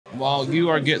while you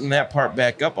are getting that part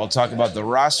back up, I'll talk about the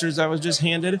rosters I was just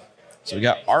handed. So we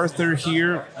got Arthur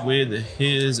here with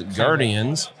his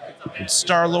Guardians. With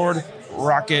Star-Lord,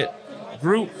 Rocket,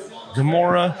 Groot,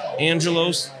 Gamora,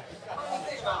 Angelos.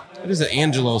 What is it,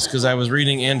 Angelos? Because I was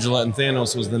reading Angela and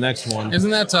Thanos was the next one.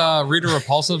 Isn't that Rita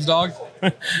Repulsive's dog?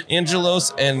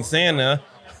 Angelos and Thana.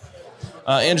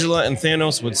 Angela and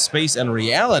Thanos with Space and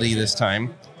Reality this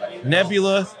time.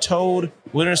 Nebula, Toad,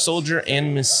 Winter Soldier,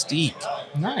 and Mystique.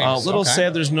 Nice. A little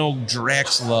sad there's no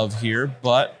Drax love here,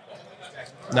 but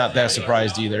not that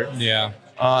surprised either. Yeah.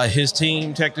 His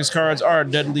team tactics cards are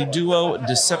Deadly Duo,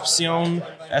 Deception,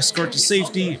 Escort to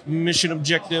Safety, Mission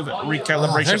Objective,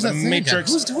 Recalibration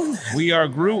Matrix. Who's doing that? We Are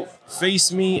Groot,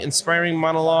 Face Me, Inspiring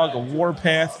Monologue,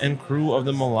 Warpath, and Crew of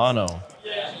the Milano.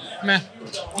 Meh.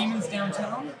 Demons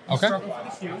Downtown. Okay. Struggle for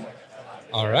the Cube.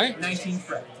 All right. 19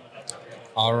 threat.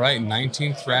 All right.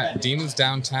 19 threat. Demons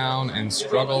Downtown and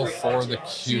Struggle for the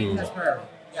Cube.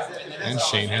 And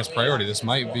Shane has priority. This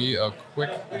might be a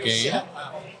quick game,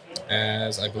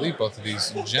 as I believe both of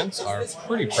these gents are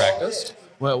pretty practiced.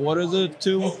 What are the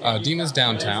two? Demons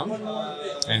Downtown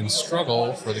and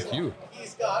Struggle for the Cube.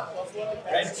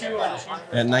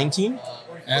 At 19?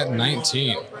 At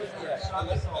 19.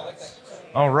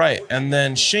 All right. And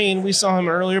then Shane, we saw him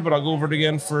earlier, but I'll go over it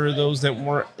again for those that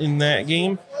weren't in that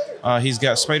game. He's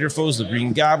got Spider Foes, the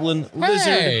Green Goblin, Lizard,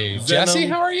 Hey, Venom, Jesse,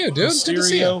 how are you, dude? Good to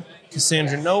see you. Mysterio,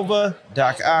 Cassandra Nova,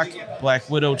 Doc Ock, Black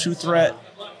Widow 2-threat,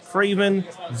 Kraven,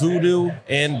 Voodoo,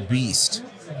 and Beast.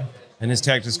 And his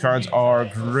tactics cards are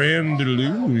Grand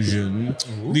Illusion,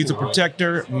 Lethal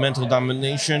Protector, Mental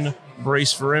Domination,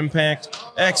 Brace for Impact,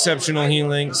 Exceptional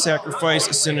Healing,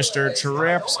 Sacrifice, Sinister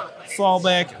Traps,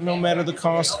 Fallback, No Matter the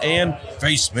Cost, and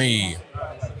Face Me.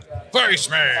 Face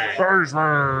me! Face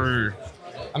me!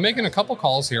 I'm making a couple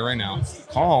calls here right now.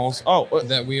 Calls? Oh,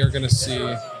 that we are going to see,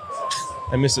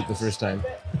 I missed it the first time.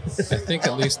 I think,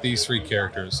 at least these three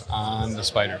characters on the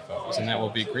Spider Foes, and that will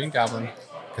be Green Goblin,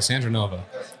 Cassandra Nova,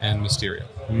 and Mysterio.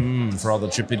 For all the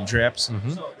trippity traps.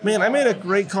 Man, I made a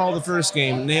great call the first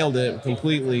game, nailed it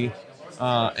completely,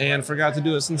 and forgot to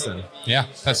do it since then. Yeah,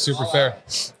 that's super fair.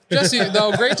 Jesse,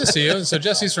 though, great to see you. So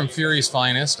Jesse's from Fury's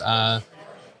Finest, and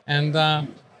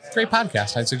great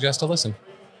podcast. I'd suggest to listen.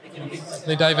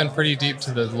 They dive in pretty deep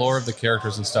to the lore of the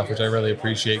characters and stuff, which I really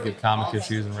appreciate. Give comic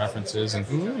issues and references, and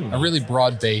a really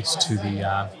broad base to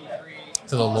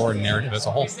the lore and narrative as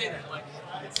a whole.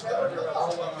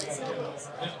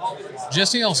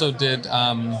 Jesse also did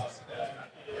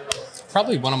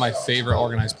probably one of my favorite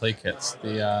organized play kits,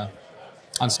 the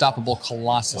Unstoppable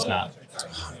Colossus Knot.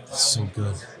 It's so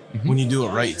good. When you do it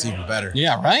right, it's even better.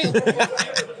 Yeah, right?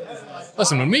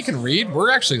 Listen, when we can read,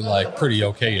 we're actually like pretty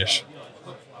okay-ish.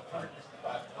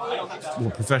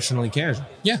 We're professionally casual.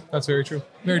 Yeah, that's very true.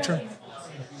 Very true.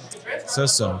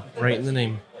 Says so, right in the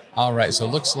name. All right, so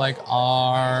it looks like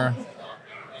our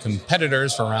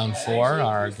competitors for round 4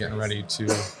 are getting ready to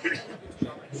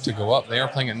go up. They are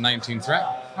playing at 19 threat.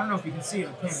 I don't know if you can see it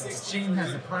on camera, but Shane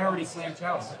has a priority clam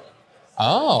challenge.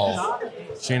 Oh.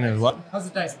 Shane has what? How's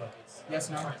the dice look? Yes,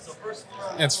 no?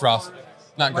 It's rough.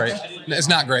 Not great. It's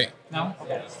not great. No?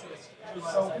 Okay.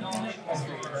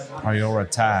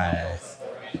 Prioritize.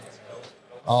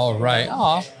 All right.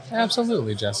 Oh,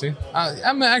 absolutely, Jesse.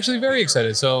 I'm actually very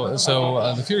excited. So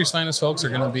the Fury's Finest folks are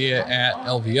going to be at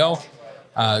LVO.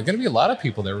 Going to be a lot of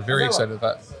people there. We're very excited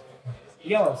about.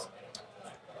 Yellows.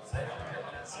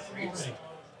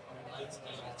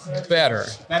 Better.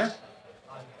 Better?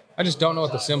 I just don't know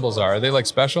what the symbols are. Are they like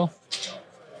special?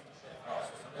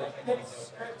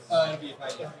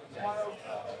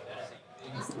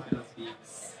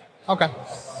 Okay.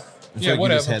 Yeah,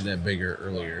 whatever. You just had that bigger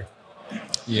earlier.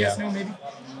 Yeah. Yes, no, maybe?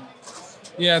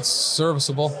 Yeah, it's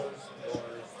serviceable.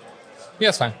 Yeah,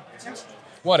 it's fine.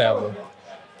 Whatever.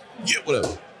 Yeah,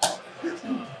 whatever.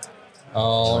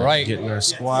 All right. Getting our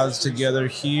squads together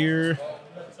here.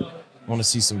 Want to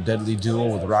see some Deadly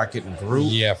Duo with Rocket and Groot.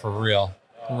 Yeah, for real.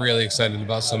 Really excited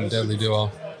about some Deadly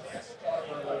Duo.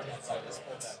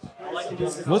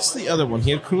 What's the other one?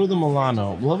 He had Crew of the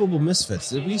Milano. Lovable Misfits.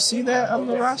 Did we see that on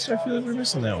the roster? I feel like we're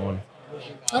missing that one.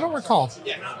 I don't recall.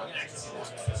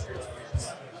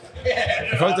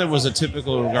 I thought there was a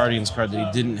typical Guardians card that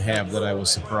he didn't have that I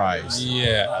was surprised.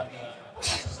 Yeah.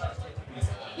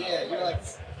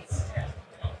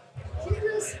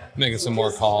 Making some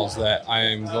more calls that I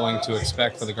am going to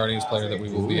expect for the Guardians player that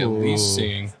we will be at least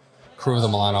seeing Crew of the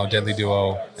Milano, Deadly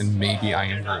Duo, and maybe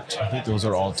Iron Groot. I think those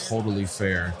are all totally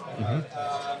fair.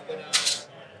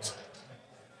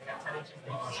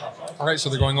 All right, so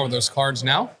they're going over those cards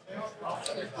now.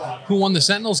 Who won the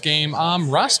Sentinels game?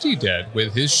 Rusty did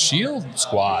with his Shield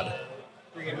squad.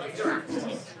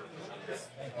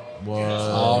 was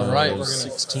All right, we're gonna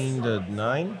 16 to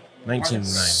 9, 19 to 9.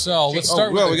 So let's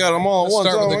start. We got them all at once.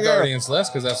 Start with Oh, the my God. Guardians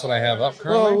list because that's what I have up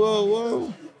currently.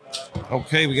 Whoa.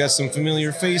 Okay, we got some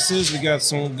familiar faces. We got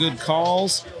some good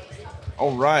calls.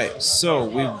 All right, so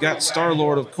we've got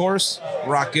Star-Lord, of course,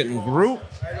 Rocket and Groot.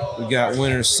 We got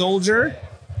Winter Soldier,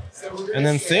 and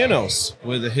then Thanos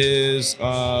with his,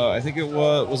 I think it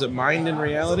was it Mind in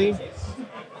Reality?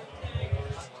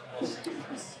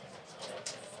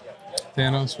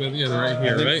 Thanos with you, they're right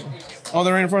here, right? Oh,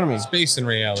 they're right in front of me. Space in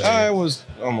reality. I was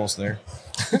almost there.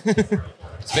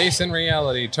 Space in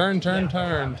reality. Turn.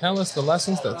 Tell us the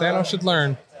lessons that Thanos should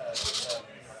learn.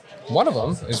 One of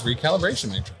them is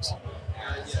Recalibration Matrix.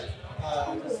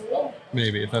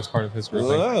 Maybe, if that's part of his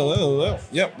grouping. Whoa.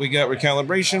 Yep, we got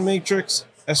Recalibration Matrix,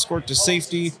 Escort to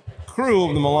Safety, Crew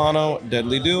of the Milano,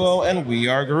 Deadly Duo, and We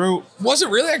Are Groot. Was it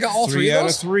really? I got all 3 of out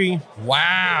those? of 3.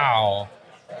 Wow.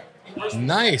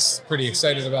 Nice. Pretty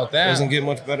excited about that. Doesn't get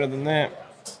much better than that.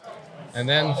 And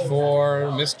then for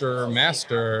Mr.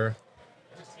 Master,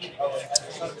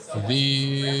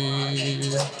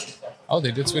 oh,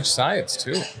 they did switch sides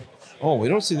too. Oh, we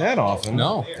don't see that often.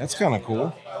 No. That's kind of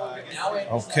cool.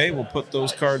 Okay, we'll put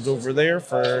those cards over there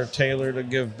for Taylor to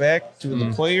give back to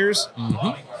the players.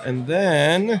 And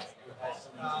then,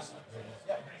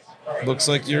 looks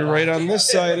like you're right on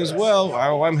this side as well.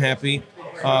 Oh, I'm happy.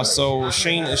 So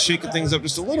Shane is shaking things up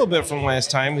just a little bit from last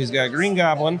time. He's got Green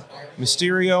Goblin,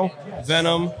 Mysterio,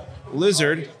 Venom,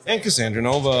 Lizard, and Cassandra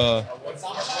Nova.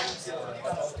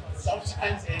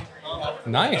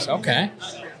 Nice. Okay.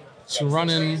 So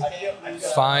running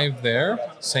 5 there.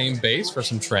 Same base for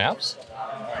some traps.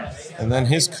 And then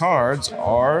his cards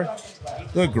are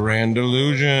the Grand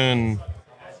Illusion.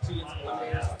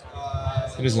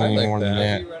 It isn't any more than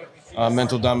that.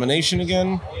 Mental Domination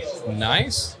again.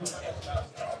 Nice.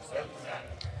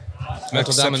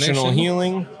 Mental Exceptional Domination.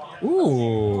 Healing.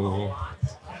 Ooh.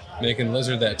 Making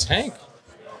Lizard that tank.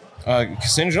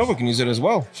 Cassandra Nova can use it as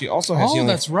well. She also has healing.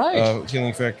 That's right.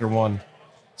 Healing factor 1.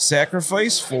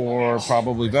 Sacrifice for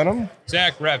probably Venom.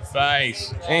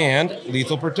 Sacrifice. And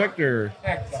Lethal Protector.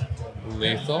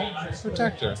 Lethal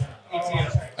Protector.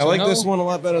 I like this one a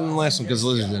lot better than the last one because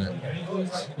Lizard's in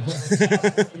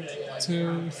it.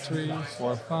 2, 3,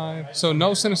 4, 5. So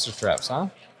no Sinister Traps, huh?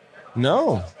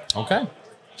 No. Okay.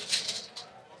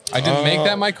 I didn't make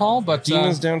that my call, but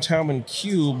Demons Downtown and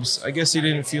Cubes. I guess he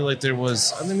didn't feel like there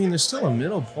was. I mean, there's still a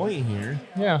middle point here.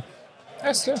 Yeah.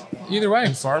 That's it. Either way.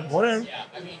 And far, whatever.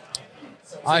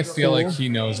 I feel like he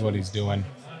knows what he's doing.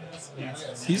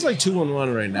 He's like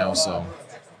 2-1 right now, so.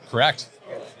 Correct.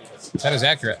 That is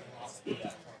accurate.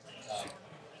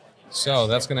 So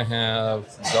that's going to have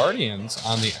Guardians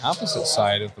on the opposite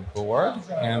side of the board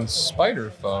and Spider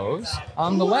Foes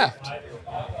on the left.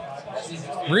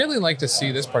 Really like to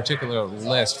see this particular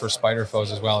list for Spider Foes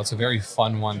as well. It's a very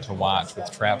fun one to watch with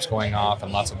traps going off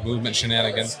and lots of movement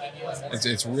shenanigans.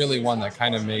 It's really one that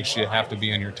kind of makes you have to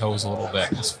be on your toes a little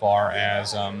bit as far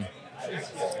as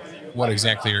what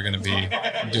exactly you're going to be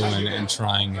doing and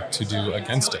trying to do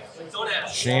against it.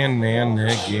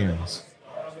 Shenanigans.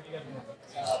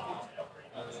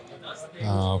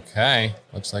 Okay,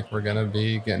 looks like we're going to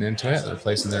be getting into it. They're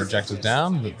placing their objectives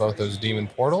down with both those demon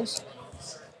portals.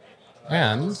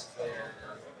 And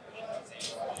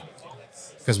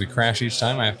because we crash each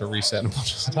time, I have to reset a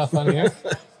bunch of stuff on here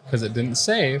because it didn't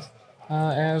save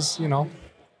as, you know,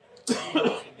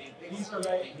 it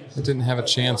didn't have a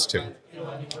chance to.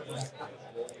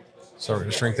 So we're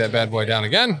going to shrink that bad boy down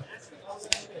again.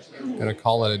 Gonna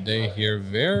call it a day here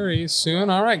very soon.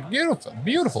 All right, beautiful.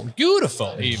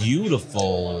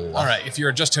 All right, if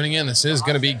you're just tuning in, this is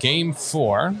going to be game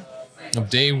 4 of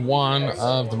day 1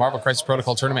 of the Marvel Crisis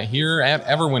Protocol tournament here at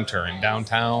Everwinter in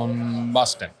downtown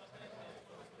Boston.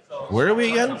 Where are we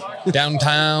again?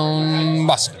 Downtown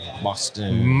Boston.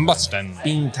 Boston.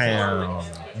 Beantown.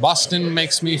 Boston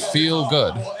makes me feel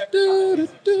good.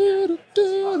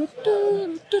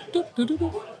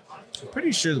 I'm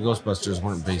pretty sure the Ghostbusters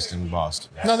weren't based in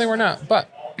Boston. No, they were not, but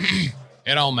it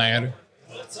don't matter.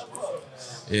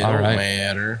 It don't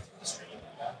matter.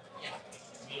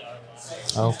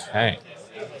 Okay.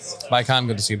 Vicon,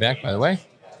 good to see you back, by the way.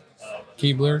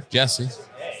 Keebler, Jesse,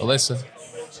 Alyssa.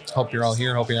 Hope you're all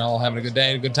here. Hope you're all having a good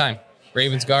day and a good time.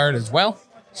 Ravens Guard as well.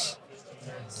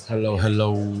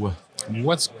 Hello.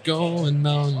 What's going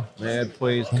on? Mad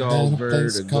place called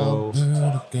Vertigo.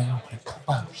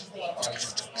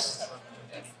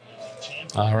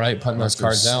 All right, putting those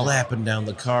cards out. Slapping down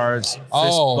the cards. Fist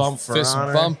bump for fist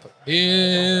honor. bump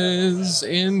is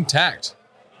intact.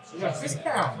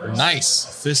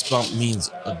 Nice. Fist bump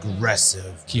means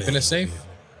aggressive. Keeping it safe.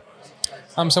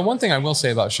 So one thing I will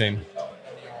say about Shane,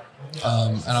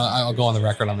 And I'll go on the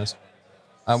record on this.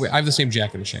 I have the same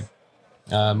jacket as Shane.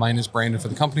 Mine is branded for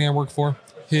the company I work for.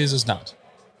 His is not.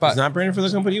 But It's not branded for the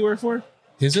company you work for?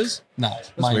 his is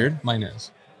not. That's weird. Mine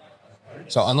is.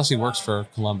 So unless he works for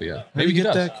Columbia, How do you he get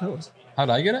does. that coat? How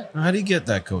did I get it? How do you get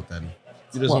that coat then?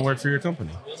 He doesn't What? work for your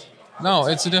company. No,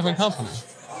 it's a different company.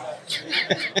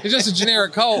 It's just a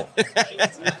generic coat.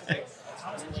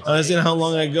 I was seeing how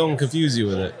long I go and confuse you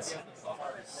with it.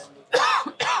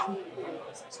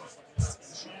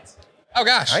 Oh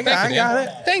gosh, I thank you, got Dan.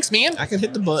 it. Thanks, man. I can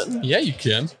hit the button. Yeah, you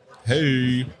can.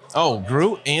 Hey. Oh,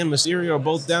 Groot and Mysterio are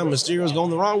both down. Mysterio's going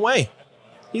the wrong way.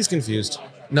 He's confused.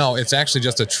 No, it's actually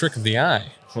just a trick of the eye.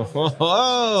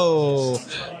 Oh,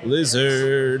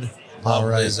 Lizard. All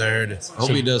right. Lizard. Hope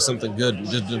he does something good and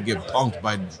just doesn't get punked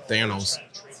by Thanos.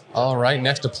 All right,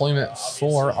 next deployment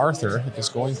for Arthur is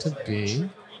going to be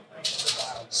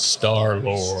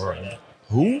Star-Lord.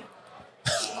 Who?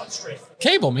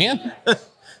 Cable, man.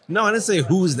 No, I didn't say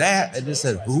who's that. I just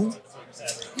said who.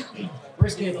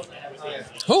 Where's Cable?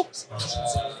 Who?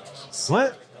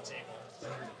 What?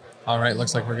 All right,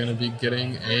 looks like we're going to be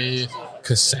getting a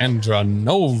Cassandra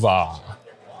Nova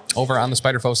over on the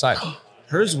Spider-Foe side.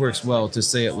 Hers works well to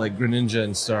say it like Greninja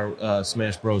and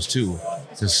Smash Bros. 2.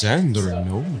 Cassandra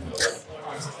Nova.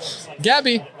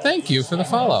 Gabby, thank you for the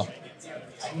follow.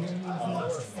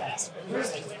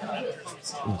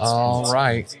 All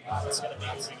right.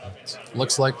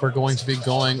 Looks like we're going to be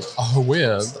going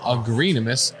with a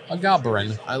Greenimus, a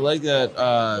Goblin. I like that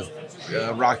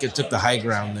Rocket took the high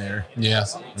ground there Yeah.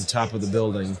 on top of the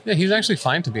building. Yeah, he's actually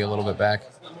fine to be a little bit back.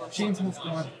 Shane's whole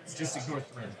squad just ignore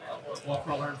Thread. Walk,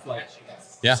 crawler, and flight.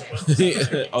 Yeah.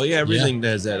 Oh, yeah, everything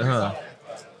does that, huh?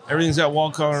 Everything's got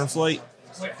wall crawler and flight.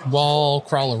 Wall,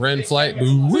 crawler, in flight.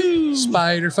 Boo.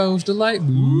 Spider foes delight.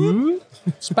 Boo.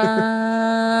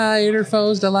 Spider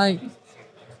foes delight.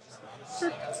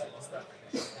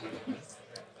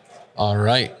 All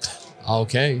right.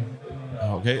 Okay.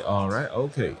 Okay, all right,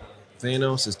 okay.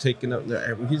 Thanos is taking up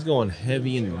there. He's going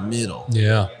heavy in the middle.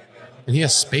 Yeah. And he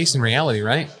has space and reality,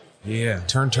 right? Yeah.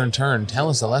 Turn, turn, turn. Tell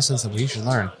us the lessons that we should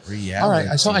learn. Reality. All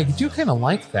right. So I do kind of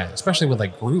like that, especially with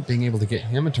like Groot being able to get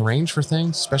him into range for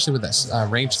things, especially with that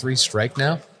range 3 strike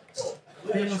now.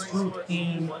 Thanos, Groot,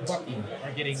 and Bucky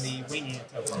are getting the winging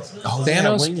tokens. Oh,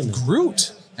 Thanos, yeah, winging.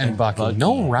 Groot, and Bucky.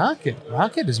 No Rocket.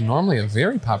 Rocket is normally a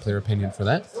very popular opinion for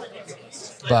that.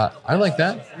 But I like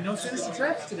that. No sinister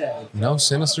traps today. No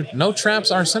sinister. No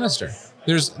traps are sinister.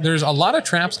 There's a lot of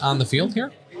traps on the field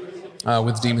here,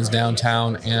 with demons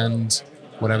downtown and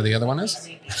whatever the other one is.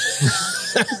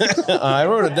 I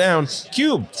wrote it down.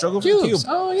 Cube. Struggle for the cube. Cubes.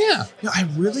 Oh yeah. Yeah, I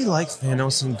really like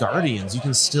Thanos and Guardians. You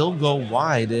can still go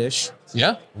wide-ish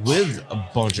Yeah. with a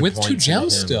bunch of With points 2 in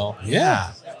gems him. still.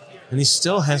 Yeah. And he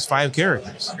still has 5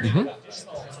 characters.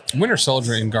 Winter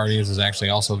Soldier in Guardians is actually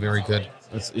also very good.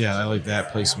 Yeah, I like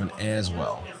that placement as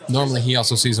well. Normally, he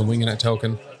also sees a winging it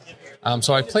token.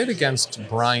 So I played against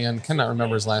Brian. Cannot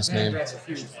remember his last name.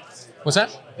 What's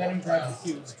that? Venom grabs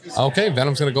the cubes. Okay,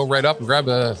 Venom's gonna go right up and grab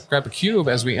a cube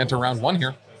as we enter round 1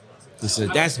 here. He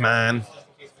said, "That's mine."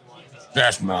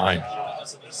 That's mine.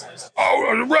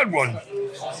 Oh, the red one.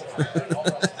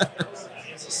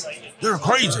 They're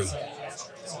crazy.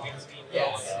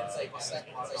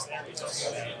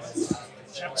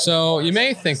 So you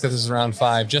may think that this is round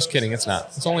 5. Just kidding, it's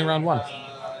not. It's only round 1.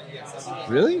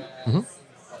 Really? Mhm.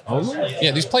 Only?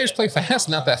 Yeah, these players play fast,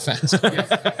 not that fast.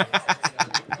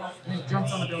 And he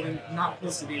jumps on the building, not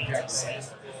close to the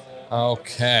objective.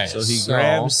 Okay. So he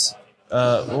grabs,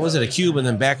 what was it, a cube, and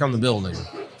then back on the building,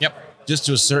 Yep. just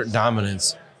to assert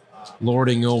dominance,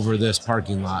 lording over this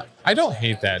parking lot. I don't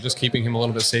hate that. Just keeping him a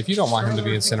little bit safe. You don't want him to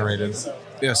be incinerated.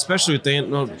 Yeah, especially with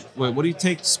no. Wait, what do you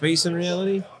take? Space and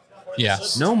reality?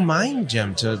 Yes. No mind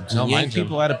gem to No yank mind gem.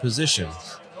 people out of position.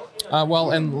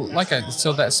 Well, and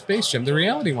so that space gem, the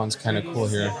reality one's kind of cool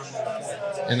here.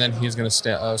 And then he's going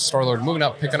to Star-Lord moving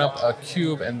up, picking up a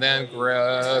cube, and then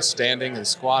standing and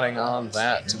squatting on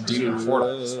that demon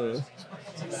portal.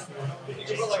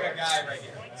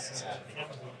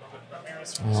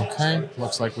 Okay,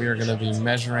 looks like we are going to be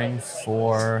measuring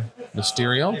for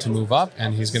Mysterio to move up,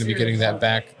 and he's going to be getting that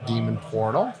back demon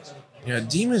portal. Yeah,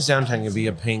 Demon's Downtown can be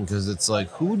a pain because it's like,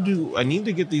 I need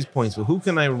to get these points, but who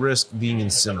can I risk being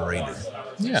incinerated?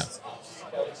 Yeah.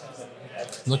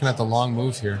 Looking at the long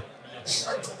move here.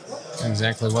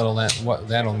 Exactly what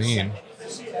that'll mean.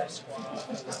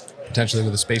 Potentially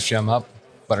with a space gem up,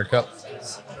 Buttercup.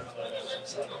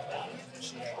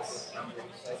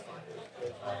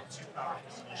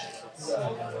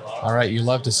 All right, you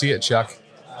love to see it, Chuck.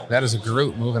 That is a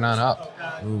Groot moving on up.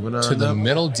 Moving on to the up,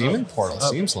 middle demon portal,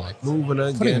 seems like. Moving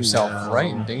again. Putting himself down.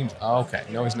 right in danger. Oh, okay,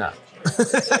 no, he's not.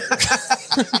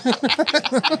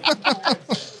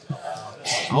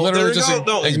 Oh, Literally there just we go.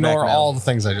 No, he's ignore back now. all the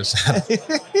things I just said.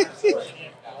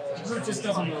 Groot just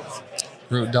doesn't move.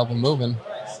 Groot double moving.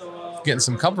 Getting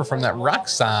some cover from that rock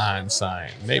sign,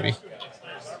 maybe.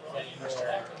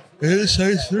 It's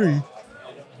size 3.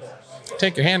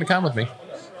 Take your hand and come with me.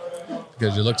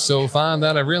 Because you look so fine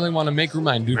that I really want to make you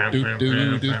mine.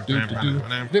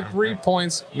 Victory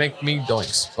points make me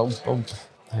doinks. Boom, boom.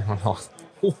 I don't know.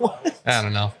 What? I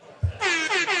don't know.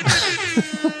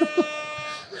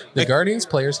 The Guardians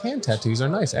players' hand tattoos are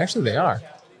nice. Actually, they are.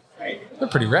 They're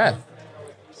pretty rad.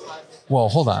 Whoa,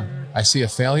 hold on. I see a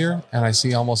failure, and I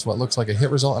see almost what looks like a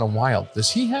hit result and a wild.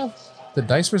 Does he have the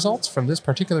dice results from this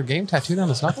particular game tattooed on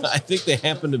his knuckles? I think they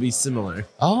happen to be similar.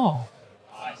 Oh.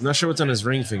 I'm not sure what's on his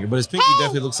ring finger, but his pinky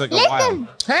definitely looks like a wild.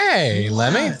 Hey,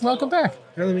 Lemmy. Welcome back.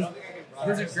 Here, Lemmy.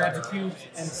 Lizard grabs a cube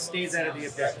and stays out of the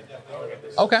objective.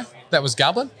 Okay. That was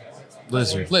Goblin?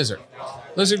 Lizard. Lizard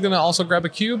going to also grab a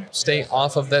cube, stay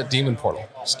off of that demon portal.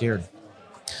 Scared.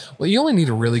 Well, you only need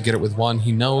to really get it with one.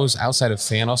 He knows outside of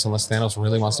Thanos, unless Thanos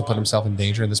really wants to put himself in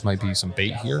danger, this might be some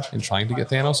bait here in trying to get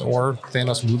Thanos, or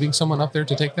Thanos moving someone up there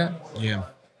to take that. Yeah.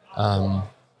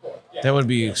 That would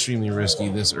be extremely risky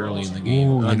this early in the game.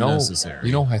 Ooh,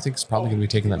 Unnecessary. I think it's probably going to be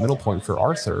taking that middle point for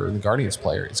Arthur, the Guardians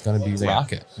player. It's going to be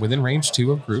Rocket within range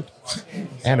 2 of Groot.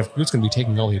 And if Groot's going to be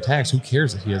taking all the attacks, who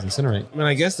cares if he has Incinerate? I mean,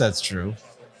 I guess that's true.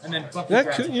 And then Bucky That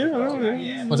grabs could, a yeah. I cube. don't know,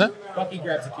 yeah. What's that? Bucky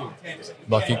grabs a cube.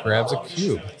 Bucky grabs a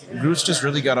cube. Groot's just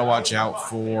really got to watch out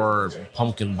for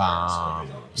pumpkin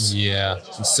bombs. Yeah.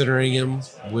 Considering him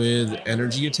with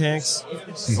energy attacks,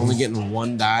 only getting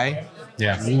 1 die.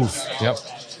 Yeah. Oof. Yep.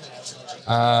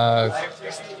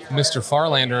 Mr.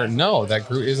 Farlander, no, that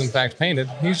Groot is in fact painted.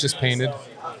 He's just painted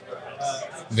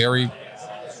very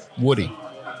woody.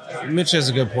 Mitch has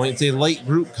a good point. It's a light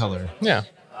Groot color. Yeah.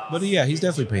 But yeah, he's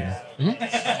definitely painted.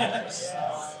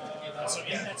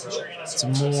 It's a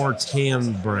more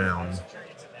tan brown.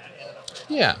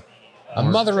 Yeah. A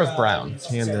mother of brown.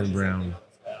 Tan than brown.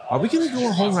 Are we going to go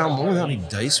a whole round more without any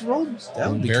dice rolled? That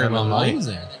would be Very kind well of might.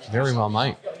 amazing. Very well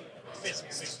might.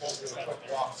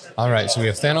 All right, so we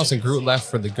have Thanos and Groot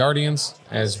left for the Guardians,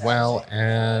 as well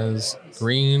as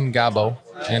Green Gabo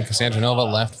and Cassandra Nova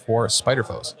left for Spider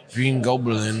Foes. Green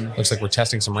Goblin. Looks like we're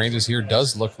testing some ranges here.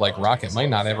 Does look like Rocket might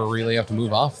not ever really have to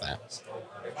move off that.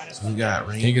 We got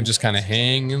range. He can just kind of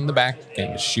hang in the back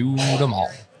and shoot them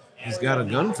all. He's got a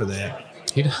gun for that.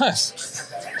 He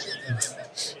does.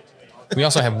 We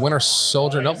also have Winter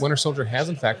Soldier. Nope, Winter Soldier has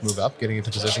in fact moved up, getting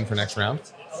into position for next round.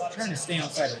 Trying to stay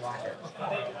outside the rocket.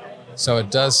 So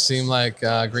it does seem like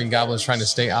Green Goblin is trying to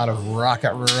stay out of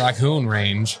Racoon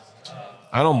range.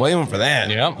 I don't blame him for that.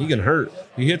 Yep. He can hurt.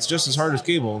 He hits just as hard as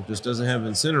Cable, just doesn't have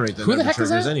Incinerate that Who the never heck is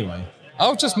triggers that? anyway.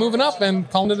 Oh, just moving up and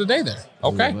calling it a day there.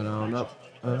 Okay. Moving on up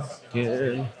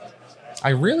again. I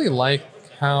really like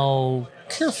how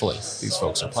carefully these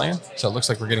folks are playing. So it looks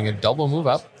like we're getting a double move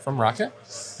up from Rocket,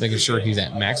 making sure he's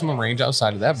at maximum range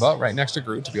outside of that, but right next to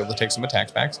Groot to be able to take some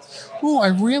attacks back. Ooh, I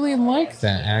really like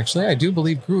that, actually. I do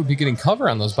believe Groot would be getting cover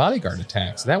on those bodyguard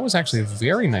attacks. That was actually a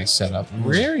very nice setup.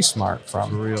 Very smart For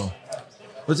from... real.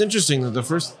 What's interesting that the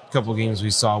first couple games we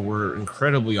saw were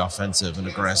incredibly offensive and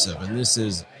aggressive, and this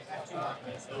is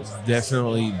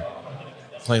definitely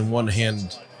playing one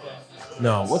hand.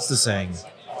 No, what's the saying?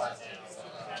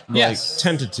 Yes. Like,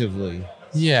 tentatively.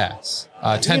 Yes.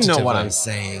 You Tentatively. know what I'm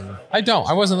saying. I don't.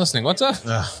 I wasn't listening. What's up?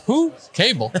 Ugh. Who?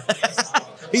 Cable.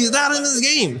 He's not in this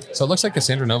game. So it looks like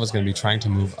Cassandra Nova is going to be trying to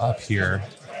move up here,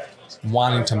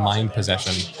 wanting to mind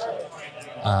possession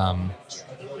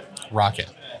Rocket.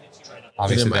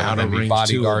 Obviously, that would be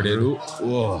bodyguarded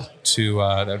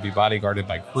that would be bodyguarded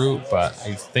by Groot, but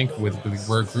I think with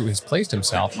where Groot has placed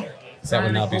himself, that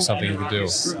would not be something he could do.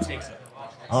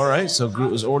 All right, so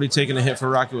Groot was already taking a hit for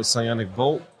Rocket with Psionic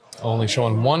Bolt. Only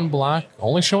showing one block,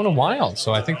 only showing a wild,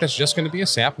 so I think that's just going to be a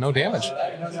sap, no damage.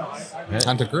 That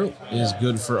Onto Groot. is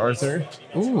good for Arthur.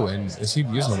 Ooh, and is he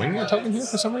using a wingman token here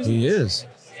for some reason? He is.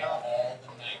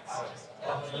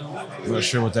 I'm not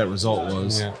sure what that result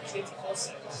was. Yeah.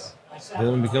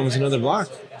 Then it becomes another block.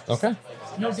 Okay.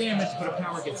 No damage, but a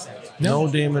power gets sent. No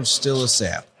damage, still a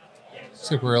sap. Looks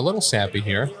like we're a little sappy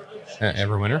here at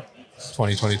Everwinter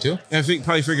 2022. I think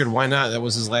probably figured why not. That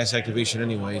was his last activation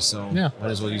anyway, so Yeah.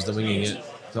 might as well use the winging it.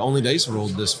 The only dice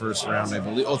rolled this first round, I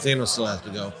believe. Oh, Thanos still has to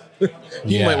go. He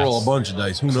Yes. might roll a bunch of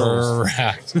dice. Who knows?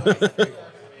 Correct.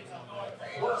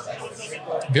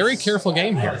 Very careful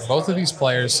game here. Both of these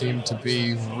players seem to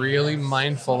be really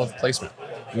mindful of placement.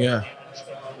 Yeah.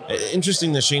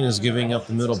 Interesting that Shane is giving up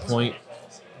the middle point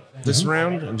this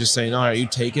round and just saying, all right, you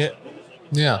take it.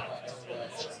 Yeah.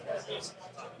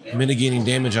 Mitigating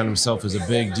damage on himself is a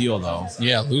big deal, though.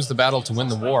 Yeah, lose the battle to win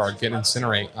the war. Get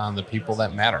incinerate on the people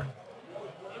that matter.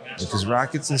 Because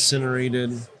Rocket's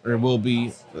incinerated, or will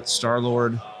be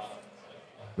Star-Lord.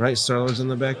 Right? Star-Lord's on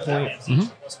the back point.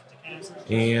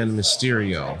 And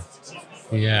Mysterio.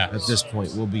 Yeah. At this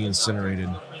point, will be incinerated.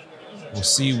 We'll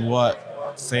see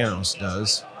what Thanos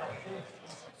does.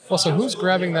 Well, so who's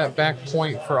grabbing that back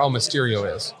point for... Oh,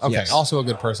 Mysterio is. Okay, Yes. also a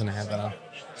good person to have that on.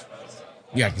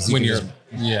 Yeah, because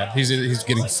he's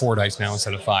getting 4 dice now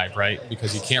instead of 5, right?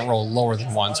 Because he can't roll lower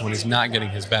than 1, so when he's not getting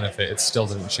his benefit, it still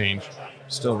doesn't change.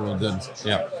 Still real good.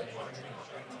 Yeah.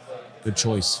 Good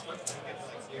choice.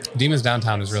 Demons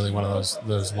Downtown is really one of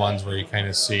those ones where you kind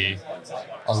of see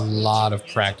a lot of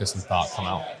practice and thought come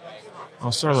out.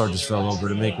 Oh, Star-Lord just fell over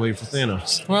to make way for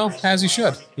Thanos. Well, as he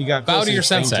should. He got Bow close to and your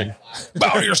sensei.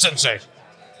 Bow to your sensei.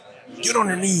 Get on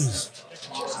your knees.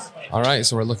 All right,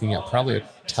 so we're looking at probably a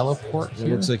teleport It here.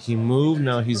 looks like he moved.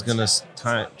 Now he's going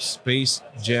to space,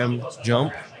 gem,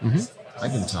 jump. I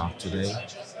can talk today.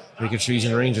 Making sure he's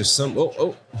in range of some...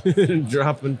 Oh.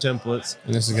 Dropping templates.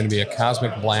 And this is going to be a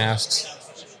Cosmic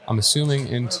Blast, I'm assuming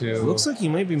into... Looks like he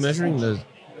might be measuring the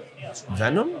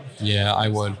Venom? Yeah, I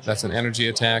would. That's an energy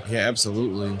attack. Yeah,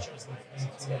 absolutely.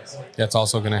 That's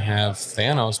also going to have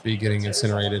Thanos be getting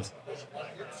incinerated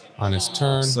on his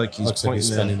turn. Looks like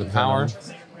he's spending the at power.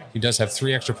 Venom. He does have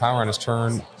 3 extra power on his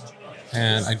turn,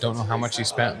 and I don't know how much he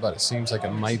spent, but it seems like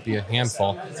it might be a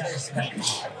handful.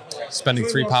 Spending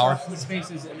 3 power.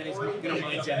 Spaces, and then he's gonna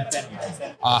mind gem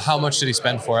Venom. How much did he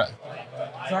spend for it?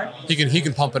 Sorry? He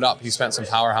can pump it up. He spent some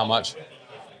power. How much?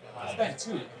 Spent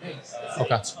 2.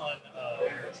 Okay.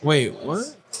 Wait,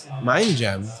 what? Mind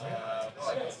gem?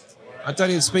 I thought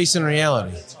he had space in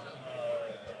reality.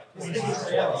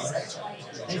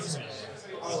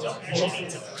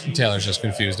 Taylor's just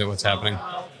confused at what's happening.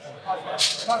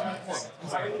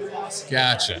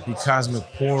 Gotcha. He cosmic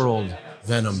portaled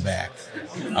Venom back.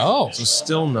 Oh, So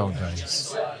still no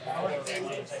dice.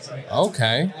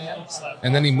 okay.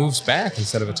 And then he moves back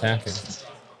instead of attacking.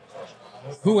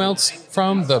 Who else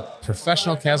from the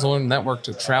Professional Casual Network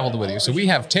traveled with you? So we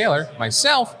have Taylor,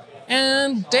 myself,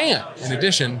 and Dan, in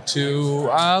addition to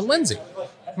Lindsay,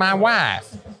 my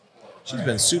wife. She's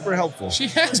been super helpful. She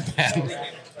has been.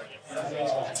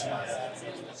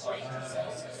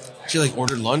 She like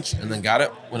ordered lunch and then got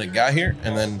it when it got here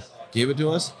and then gave it to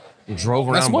us and drove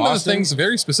around That's one Boston. of the things,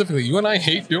 very specifically, you and I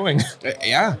hate doing.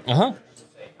 Yeah. Uh-huh.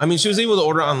 I mean, she was able to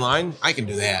order online. I can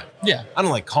do that. Yeah. I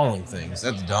don't like calling things.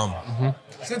 That's dumb.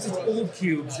 Since it's old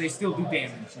cubes, they still do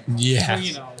damage. Yeah. So,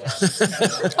 you know.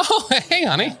 Oh, hey,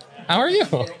 honey. How are you?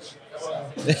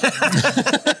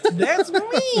 That's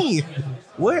me.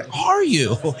 Where are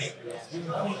you?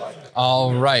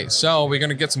 All right. So we're going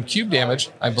to get some cube damage.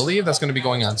 I believe that's going to be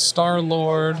going on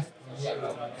Star-Lord.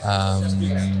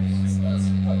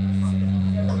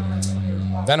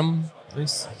 Venom.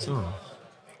 Nice song.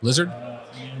 Lizard.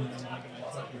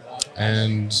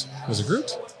 And was it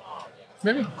Groot?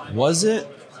 Maybe? Was it?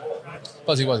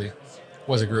 Fuzzy Wuzzy.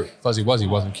 Was it Groot? Fuzzy Wuzzy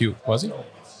wasn't cute, was he?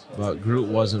 But Groot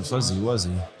wasn't fuzzy, was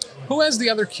he? Who has the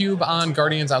other cube on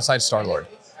Guardians outside Star-Lord?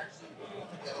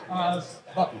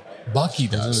 Bucky. Bucky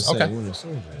does. Okay. Winter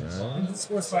Soldier, right? It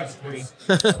scores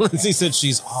 5-3. Lindsay said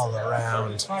she's all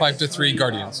around. 5-3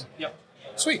 Guardians. Yep.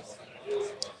 Sweet.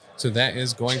 So that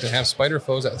is going to have Spider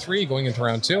Foes at 3 going into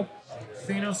round 2.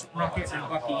 Thanos, Rocket, and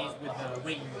Bucky with the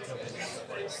wing tokens.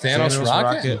 Thanos,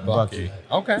 Rocket, and Bucky.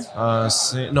 Okay.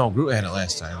 No, Groot had it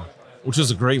last time, which was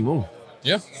a great move.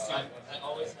 Yeah.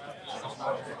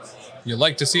 You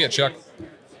like to see it, Chuck.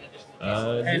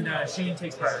 And Shane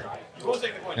takes priority.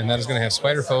 And that is going to have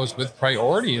Spider Foes with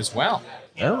priority as well.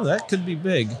 Oh, that could be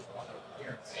big.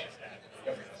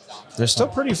 They're still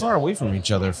pretty far away from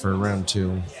each other for round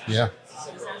 2. Yeah.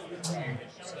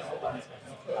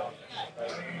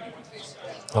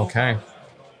 Okay.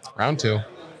 Round 2.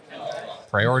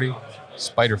 Priority,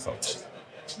 Spider Foes.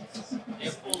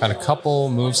 Got a couple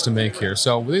moves to make here.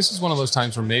 So this is one of those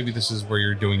times where maybe this is where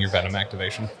you're doing your Venom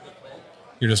activation.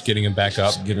 You're just getting him back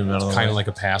up. Get him out of the way. Kind of like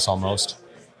a pass almost.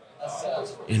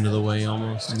 Into the way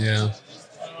almost. Yeah.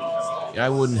 I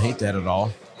wouldn't hate that at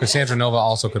all. Cassandra Nova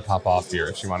also could pop off here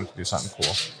if she wanted to do something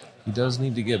cool. He does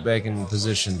need to get back in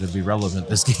position to be relevant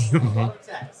this game.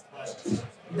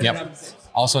 Yep.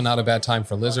 Also not a bad time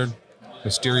for Lizard.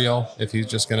 Mysterio, if he's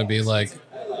just going to be like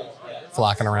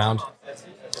flocking around.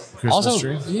 Christmas Also,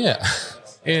 tree. yeah.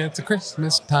 It's a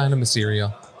Christmas time of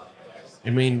Mysterio. I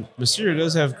mean, Mysterio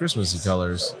does have Christmassy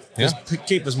colors. Yeah. His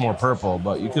cape is more purple,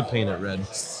 but you could paint it red.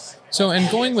 So, and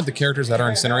going with the characters that are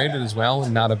incinerated as well,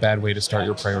 not a bad way to start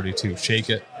your priority 2. Shake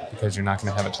it. because you're not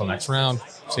going to have it till next round.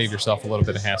 Save yourself a little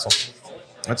bit of hassle.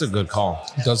 That's a good call.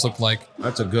 It does look like...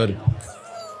 That's a good...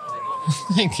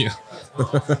 Thank you.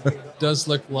 Does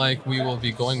look like we will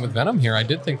be going with Venom here. I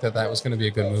did think that was going to be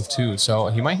a good move too. So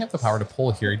he might have the power to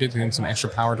pull here. He did gain some extra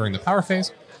power during the power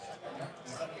phase.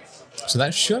 So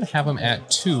that should have him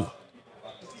at 2.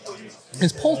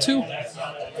 Is pull 2?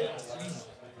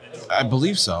 I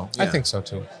believe so. I think so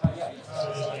too.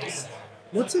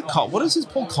 What's it called? What is his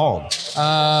pull called?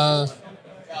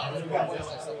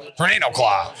 Tornado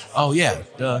Claw. Oh, yeah.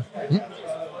 Duh.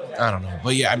 I don't know.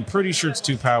 But yeah, I'm pretty sure it's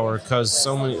 2 power because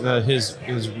so many his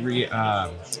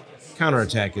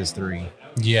counterattack is 3.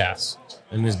 Yes.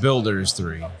 And his builder is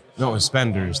 3. No, his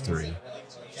spender is 3.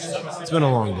 It's been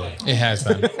a long day. It has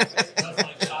been.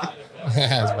 It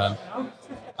has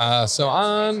been. So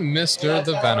on Mr.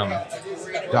 the Venom.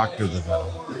 Dr. the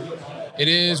Venom. It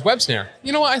is Web Snare.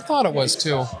 You know what? I thought it was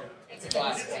too.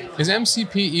 Is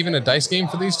MCP even a dice game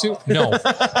for these two? No.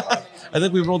 I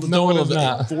think we rolled a No, total it is of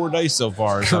not. 4 dice so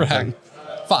far. Or Correct. something.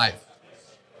 5.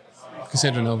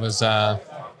 Cassandra Nova's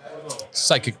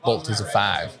Psychic Bolt is a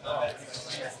 5.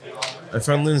 I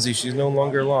found Lindsay. She's no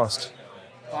longer lost.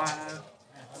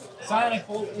 Psionic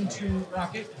Bolt into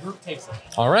Rocket. Groot takes it.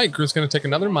 All right, Groot's going to take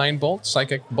another Mind Bolt,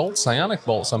 Psychic Bolt, Psionic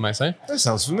Bolt, some might say, That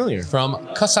sounds familiar. from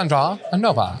Cassandra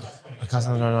Nova.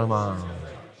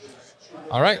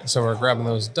 All right, so we're grabbing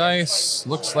those dice.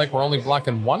 Looks like we're only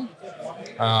blocking 1.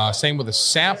 Same with a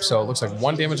sap, so it looks like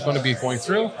 1 damage going to be going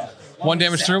through. 1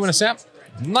 damage through and a sap.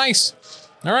 Nice.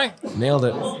 All right, Nailed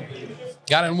it.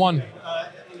 got it in 1.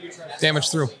 Damage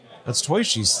through. That's twice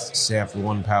she's sapped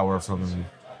 1 power from him.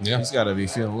 Yeah. He's got to be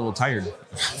feeling a little tired.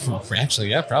 Actually,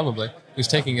 yeah, probably. He's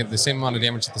taking it the same amount of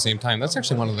damage at the same time. That's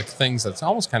actually one of the things that's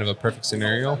almost kind of a perfect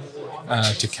scenario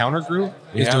to counter Groot.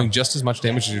 Is Yeah. doing just as much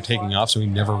damage as you're taking off, so he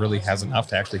never really has enough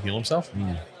to actually heal himself.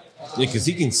 Yeah, because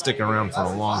he can stick around for a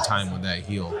long time with that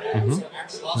heal.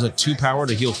 Was it 2 power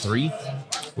to heal 3?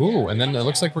 Ooh, and then it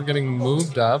looks like we're getting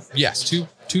moved up. Yes, 2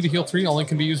 to heal 3 only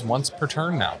can be used once per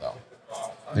turn now, though.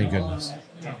 Thank goodness.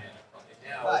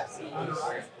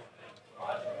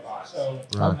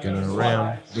 Rocking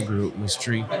around the Groot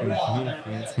mystery.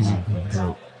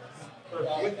 Groot.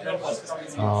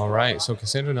 All right, so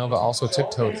Cassandra Nova also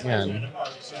tiptoed in.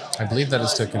 I believe that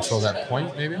is to control that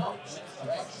point, maybe.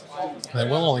 That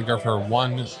will only give her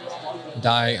 1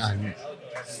 die on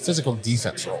physical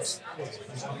defense rolls.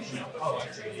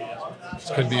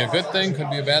 This could be a good thing, could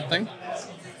be a bad thing.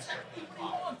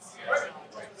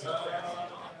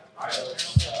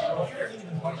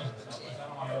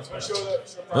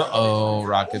 Uh-oh,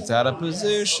 Rocket's out of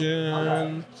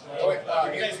position.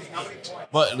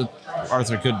 But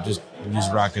Arthur could just use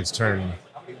Rocket's turn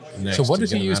next. So what to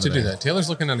did he get him use out to of do there. that? Taylor's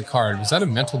looking at a card. Was that a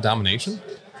mental domination?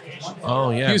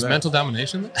 Oh, yeah. He used that- mental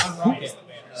domination? Rocket.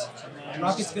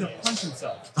 Rocket's gonna punch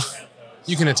himself.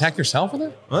 You can attack yourself with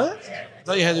it? What? I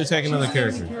thought you had to attack another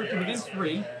character. Character within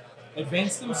 3.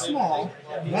 Advance them small.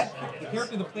 The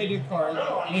character that played your card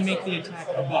may make the attack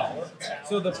above.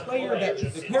 So the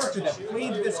character that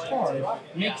played this card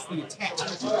makes the attack.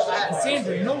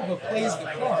 Cassandra Nova plays the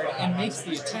card and makes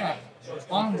the attack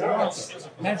on the Rocket,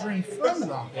 measuring from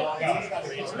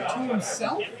Rocket to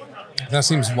himself. That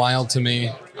seems wild to me.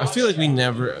 I feel like we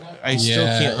never... I still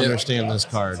Yeah, can't understand this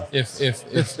card.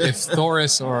 If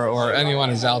Thoris or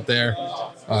anyone is out there,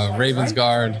 Raven's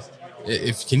Guard,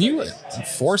 can you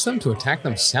force them to attack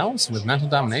themselves with mental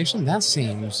domination? That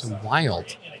seems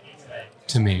wild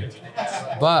to me.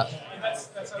 But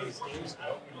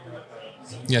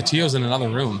yeah, Tio's in another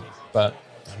room, but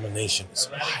Domination is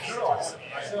wild.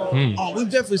 Oh, we've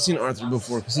definitely seen Arthur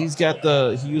before because he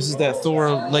uses that Thor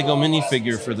Lego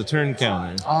minifigure for the turn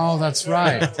counter. oh, that's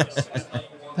right.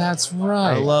 That's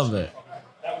right. I love it.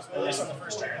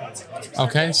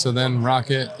 Okay, so then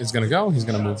Rocket is going to go. He's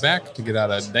going to move back to get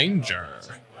out of danger.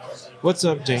 What's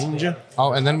up, Danger?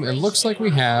 Oh, and then it looks like we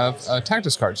have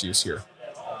tactics cards use here.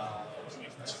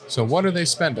 So what are they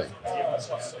spending?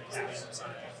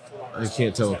 I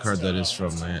can't tell what card that is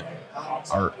from that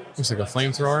art. Looks like a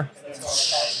flamethrower.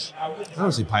 I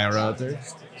don't see Pyro out there.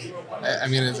 I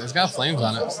mean, it's got flames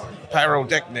on it.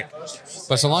 Pyrotechnic.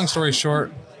 But so long story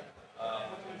short, I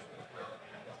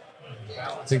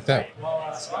think that...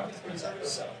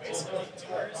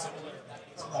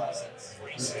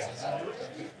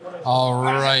 All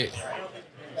right.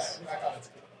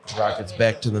 Rocket's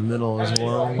back to the middle as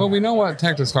well. Well, we know what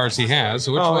tactics cards he has,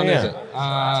 so which Oh, one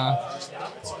yeah. is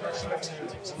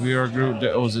it? We are Groot.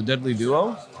 Oh, is it Deadly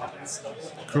Duo?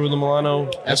 Crew of the Milano.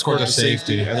 Escort to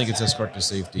safety. I think it's Escort to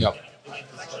Safety. Yep.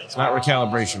 It's not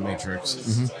Recalibration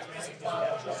Matrix.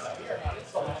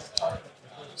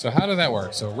 So how did that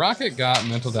work? So Rocket got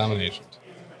mental domination.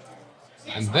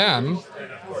 And then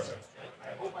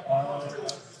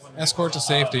Escort to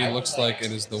safety looks like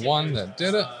it is the one that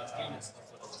did it.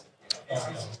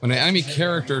 When an enemy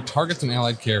character targets an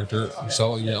allied character,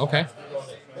 so yeah, okay.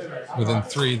 Within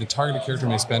 3, the targeted character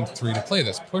may spend 3 to play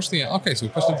this. Push the okay, so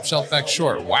we pushed himself back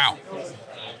short. Wow.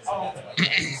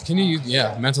 Can you use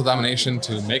mental domination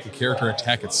to make a character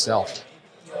attack itself?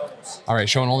 All right,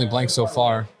 showing only blank so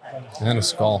far, and then a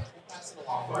skull.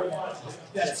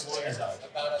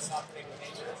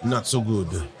 Not so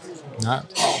good.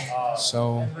 Not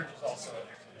so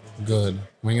good.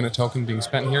 Winging a token being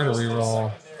spent here to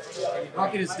reroll.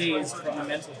 Rocket is dazed from the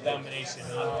mental domination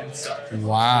on himself.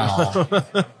 Wow.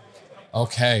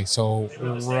 Okay, so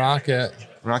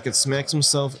Rocket smacks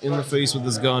himself in the face with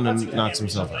his gun and knocks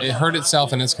himself out. It hurt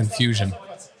itself in its confusion.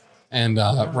 And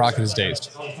Rocket is dazed.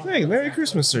 Hey, Merry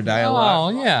Christmas, Sir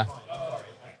Dialogue. Oh, yeah.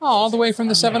 Oh, all the way from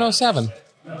the 707.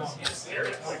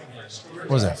 What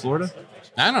was that, Florida?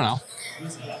 I don't know.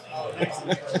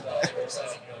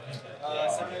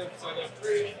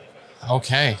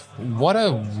 Okay. What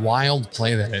a wild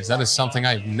play that is. That is something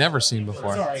I've never seen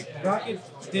before. Sorry, Rocket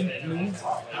didn't move.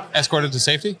 Escorted to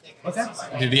safety? What's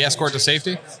that? Did he escort to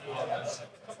safety?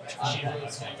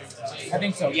 I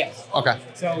think so, yes. Okay.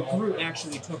 So Groot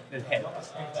actually took the hit.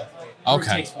 Groot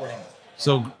Okay. takes 4 damage.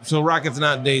 So Rocket's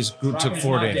not dazed. Groot took Rocket's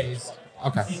 4 not damage. dazed.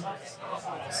 Okay.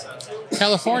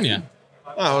 California.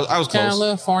 Oh, I was close.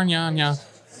 California. Yeah.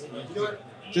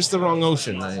 Just the wrong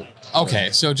ocean, right? Okay,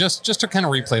 so just to kind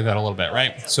of replay that a little bit,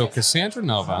 right? So Cassandra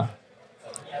Nova,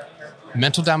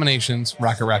 mental dominations,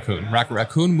 Rocket Racoon. Rocket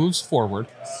Racoon moves forward.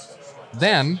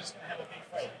 Then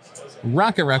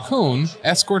Rocket Racoon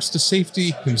escorts to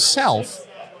safety himself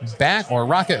back, or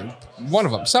Rocket, one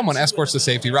of them, someone escorts to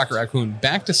safety, Rocket Racoon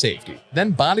back to safety.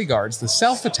 Then bodyguards the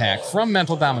self-attack from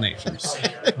mental dominations.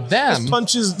 Then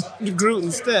Punches Groot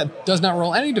instead. does not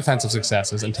roll any defensive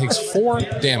successes and takes 4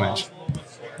 damage.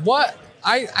 What?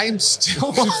 I'm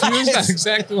still confused on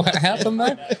exactly what happened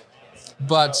there.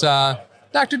 But,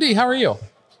 Dr. D, how are you?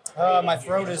 My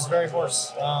throat is very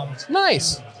hoarse.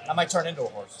 Nice. I might turn into a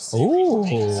horse. Ooh.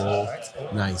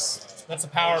 Nice. That's the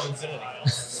power of infinity.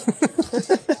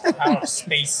 Power of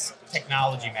space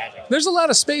technology magic. There's a lot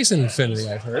of space in Infinity,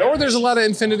 I've heard. Or there's a lot of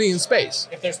infinity in space.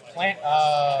 If there's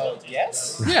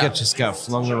yes. Yeah. Rocket just got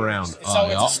flung around. So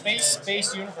it's a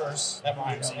space universe that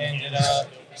rhymes, and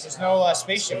there's no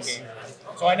spaceship game.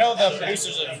 So I know the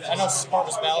producers of, I know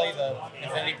Harvest Valley, the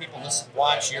Infinity people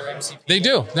watch your MCP. They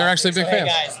do. They're actually big Hey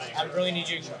fans. guys, I really need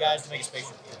you guys to make a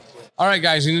spaceship game. All right,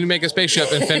 guys, you need to make a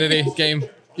spaceship Infinity game.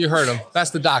 You heard him.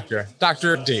 That's the Doctor,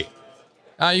 Dr. D.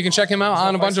 You can check him out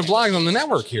on a bunch of blogs on the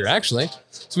network here, actually.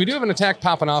 So we do have an attack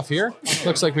popping off here.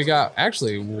 Looks like we got,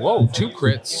 actually, 2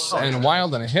 crits and a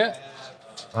wild and a hit.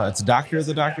 It's Doctor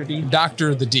the Dr. D?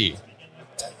 Dr. the D.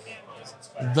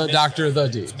 The Dr. the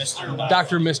D. Mr.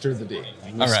 Dr. Mr. the D. All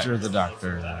right. Mr. the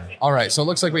Doctor. All right, so it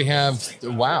looks like we have,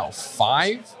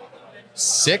 5,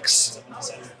 6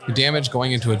 damage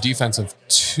going into a defensive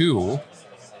 2.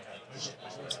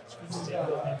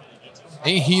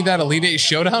 Ain't he that Elite 8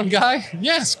 Showdown guy?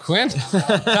 Yes, Quinn.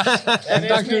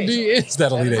 Dr. D is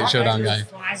that Elite 8 Showdown guy.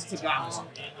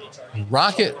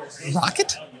 Rocket?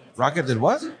 Rocket did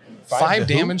what? 5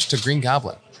 damage to Green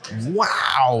Goblin.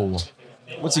 Wow.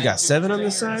 What's he got, 7 on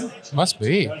this side? Must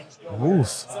be.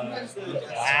 Oof.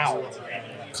 Wow.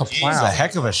 That's a Kaplow.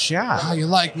 heck of a shot. How you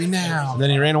like me now? And then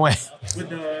he ran away. With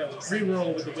the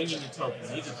reroll with the winging the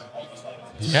token.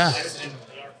 Yeah.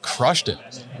 Crushed it.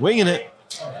 Winging it.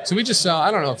 So we just saw,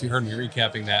 I don't know if you heard me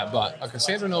recapping that, but a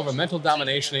Cassandra Nova mental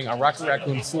dominationing a Rocket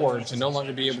Raccoon forward to no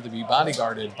longer be able to be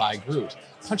bodyguarded by Groot,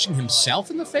 punching himself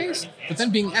in the face, but then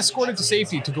being escorted to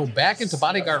safety to go back into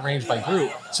bodyguard range by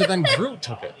Groot, so then Groot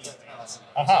took it.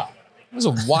 It was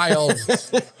a wild...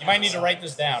 You might need to write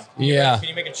this down. Yeah. Can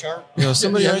you make a chart?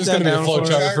 Somebody Yeah, write there's that going to be a down flow for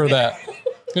chart us. for that.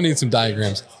 Gonna need some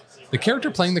diagrams. The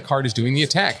character playing the card is doing the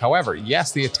attack. However,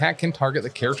 yes, the attack can target the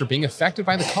character being affected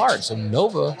by the card. So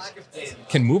Nova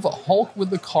can move a Hulk with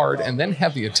the card and then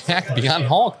have the attack be on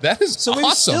Hulk. That is So awesome.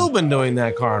 we've still been doing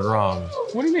that card wrong.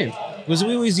 What do you mean? Because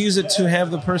we always use it to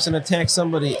have the person attack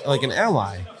somebody like an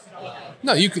ally.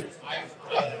 No, you could.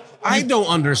 I don't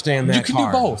understand that You can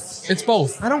card. do both. It's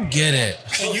both. I don't get it.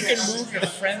 So you can move your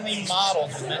friendly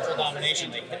models with mental domination.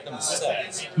 They hit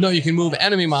themselves. No, you can move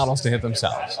enemy models to hit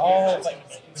themselves. Oh,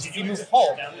 but if you move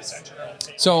Hulk,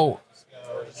 So,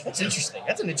 that's interesting.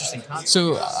 That's an interesting concept.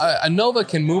 so a Nova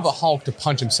can move a Hulk to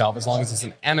punch himself as long as it's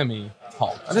an enemy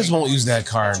Hulk. I just won't use that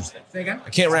card. Say again? I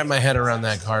can't wrap my head around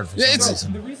that card for some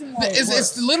reason. The reason why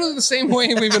It's literally the same way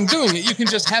we've been doing it. You can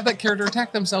just have that character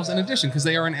attack themselves in addition because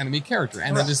they are an enemy character,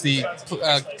 and it is the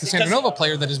Cassandra Nova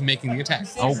player that is making the attack.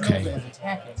 Okay. Is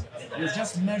attacking. You're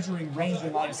just measuring range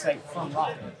and line of sight from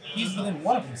Racoon. He's within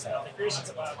one of himself.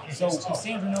 So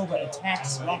Cassandra Nova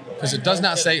attacks Racoon. Because it does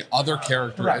not say other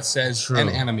character; it says an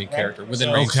enemy character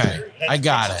within range. Okay, I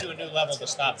got To it. a new level to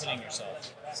stop hitting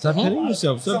yourself. Stop hitting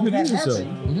yourself. Stop So hitting that yourself.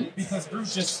 happened because Groot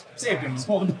just saved him and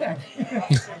pulled him back.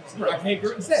 Racoon made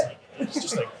Groot instead.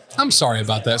 I'm sorry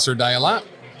about that, Sir Dialot.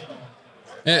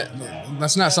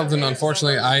 That's not something,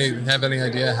 unfortunately, I have any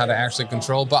idea how to actually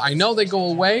control, but I know they go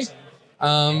away.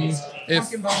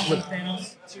 Pumpkin Bomb with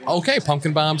Thanos. Okay,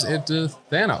 pumpkin bombs into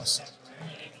Thanos.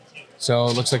 So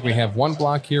it looks like we have one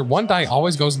block here. One die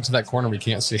always goes into that corner we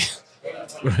can't see.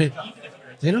 Right.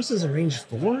 Thanos is a range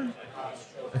 4? I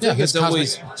Yeah, think his it's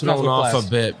always cosmic thrown off blast.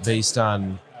 a bit based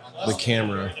on the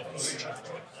camera.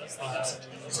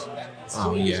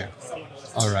 Oh, yeah.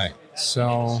 All right,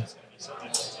 so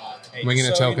Hey, Winging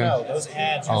a so token. You know, those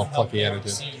ads Oh, will help plucky you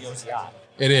attitude. CEO's yacht.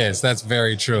 it is. That's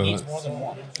very true. Needs more than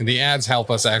one. The ads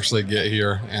help us actually get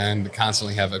here and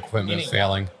constantly have equipment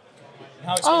failing.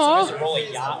 How expensive is it to roll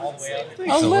a yacht all the way up?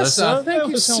 Thanks, Alyssa, Alyssa. thank That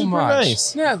you was so super much.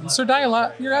 nice. Yeah, Sir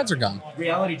Dialot, your ads are gone.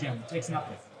 Reality Gem takes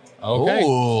nothing. Okay.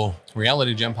 Ooh,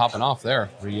 Reality gem popping off there.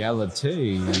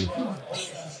 reality.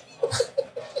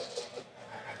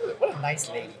 What a nice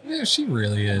lady. Yeah, she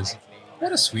really is.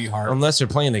 What a sweetheart. Unless they're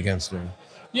playing against her.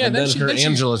 Yeah, and then her then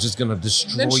Angela is just going to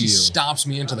destroy then she you. stomps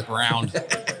me into the ground.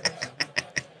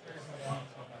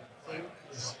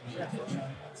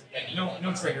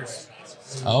 No triggers.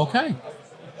 Okay.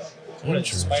 What is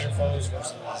Spider Foes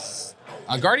versus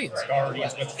Guardians.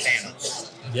 Guardians with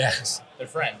Thanos? Yes. They're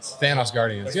friends. Thanos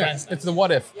Guardians. They're Yeah, friends. it's the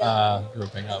what if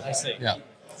grouping up. I see. Yeah.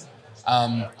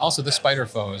 Also, the Spider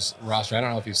Foes roster. I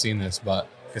don't know if you've seen this, but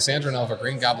Cassandra Nova,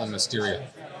 Green Goblin, Mysterio.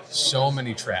 So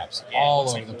many traps Yeah, all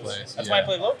it's over like- the place. That's Yeah. why I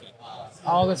play Loki.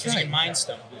 Oh, that's Because you right. can Mind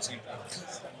Stone at the same time.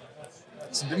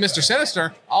 Mr.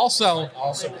 Sinister also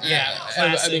Also, yeah,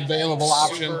 an classic, available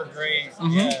option. Super great.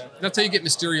 Mhm. Yeah. That's how you get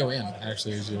Mysterio in,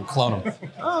 actually, is you clone him.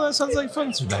 Oh, that sounds like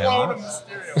fun today. Clone of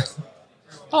Mysterio.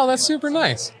 Oh, that's super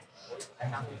nice.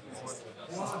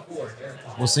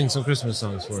 We'll sing some Christmas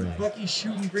songs for you. Bucky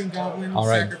shooting Green Goblin. All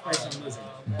right. Sacrifice on Lizard.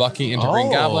 Bucky into Green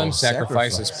Oh, Goblin.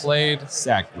 Sacrifice is sacrifice. played.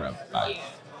 Sacrifice.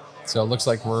 So it looks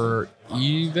like we're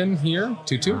even here,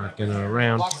 2-2. Working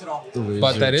around.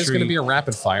 But that is going to be a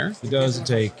rapid fire. He doesn't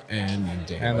take any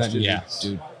damage. And then, yeah.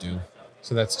 Do.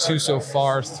 So that's 2 so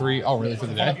far, 3. Oh, really, for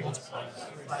the day?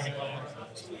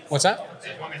 What's that?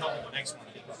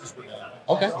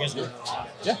 Okay.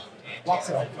 Yeah.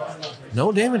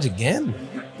 No damage again.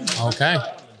 Okay.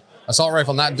 Assault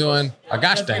rifle not doing a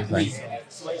gosh dang thing.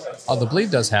 Oh, the bleed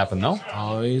does happen, though.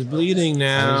 Oh, he's bleeding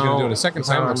now. And he's gonna do it a second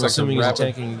time. I'm Looks like a assuming he's rapid-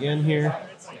 attacking again here.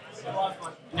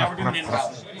 Now we're doing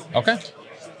inbound. Okay.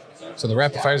 So the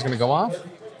rapid fire is going to go off.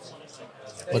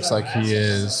 Looks like he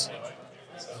is.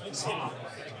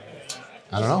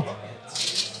 I don't know.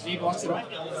 He blocks it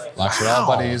off. Locks it all,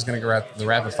 buddy. He's going to go the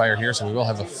rapid fire here, so we will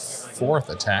have a 4th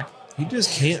attack. He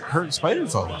just can't hurt spider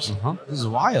foes. Uh-huh. This is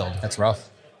wild. That's rough.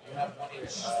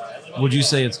 Would you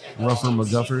say it's rougher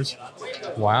McGuffers?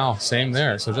 Wow, same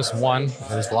there. So just 1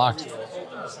 is blocked.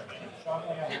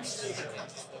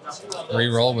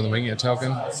 Reroll with a winging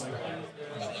token.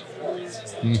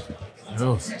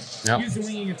 No. Yep. Use the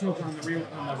winging a token on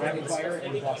the rapid fire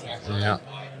and blocks it. Yeah.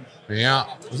 Yeah.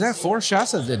 Was that 4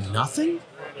 shots that did nothing?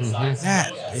 Mm-hmm.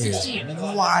 That is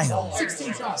wild.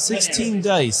 16 shots. 16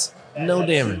 dice, no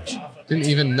damage. Didn't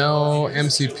even know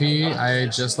MCP. I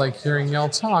just like hearing y'all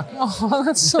talk. Oh,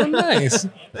 that's so nice.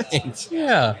 Thanks.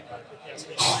 Yeah.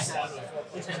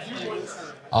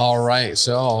 All right,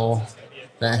 so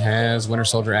that has Winter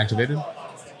Soldier activated.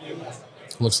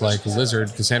 Looks like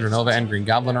Lizard, Cassandra Nova, and Green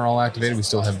Goblin are all activated. We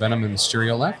still have Venom and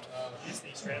Mysterio left.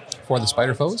 For the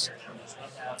Spider Foes,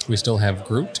 we still have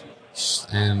Groot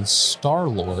and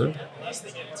Star-Lord,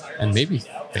 and maybe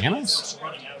Thanos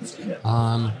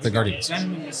on the Guardians.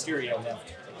 Venom and Mysterio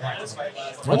left.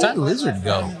 Where did Lizard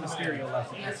go? Venom and Mysterio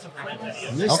left.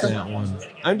 I missed Okay. that one.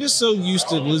 I'm just so used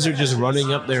to Lizard just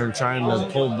running up there and trying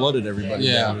to cold-blooded everybody.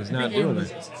 Yeah. down. He's not doing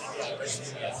it.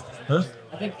 Huh?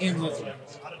 I think in Lizard.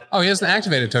 Oh, he has an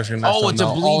activated token. Oh, it's a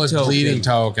bleed Oh, it's token. bleeding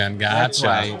token. That's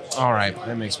Gotcha. right. All right,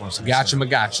 that makes more sense. Gotcha,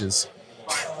 magotchas.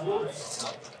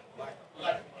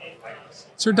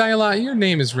 Sir Dialot, your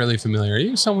name is really familiar. Are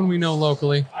you someone we know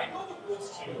locally?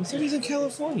 He said he's in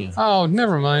California. Oh,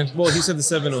 never mind. Well, he said the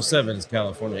 707 is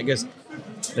California. I guess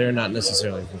they're not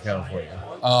necessarily from California.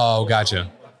 Oh,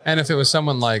 gotcha. And if it was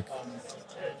someone like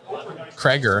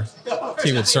Kreger,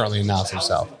 he would certainly announce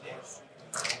himself.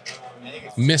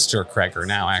 Mr. Kreger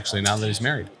now, actually, now that he's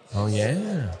married. Oh,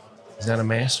 yeah. He's not a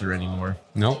master anymore.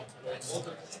 Nope.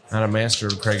 Not a master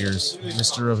of Kregers.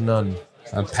 Mister of none.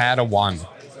 A Padawan.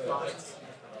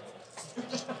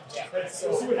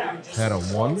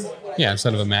 Padawan? Yeah,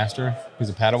 instead of a master, he's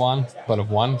a Padawan, but of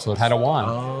one, so a Padawan.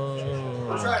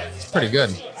 Oh. It's pretty good.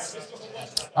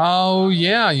 Oh,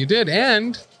 yeah, you did.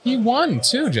 And he won,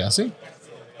 too, Jesse.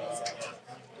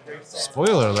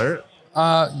 Spoiler alert.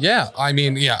 Yeah, I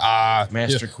mean, yeah.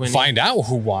 Master Quinn. Find out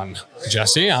who won,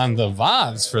 Jesse, on the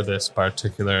VODs for this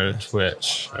particular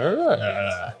Twitch.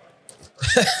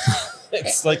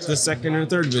 It's like the second or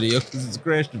third video because it's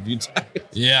crashed a few times.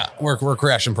 Yeah, we're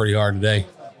crashing pretty hard today.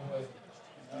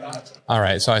 All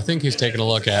right, so I think he's taking a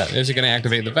look at, is he going to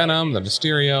activate the Venom, the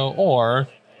Mysterio, or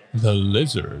the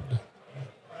Lizard?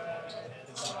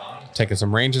 Taking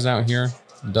some ranges out here.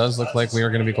 Does look like we are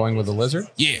going to be going with the Lizard.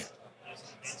 Yeah.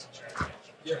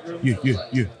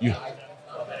 Yeah.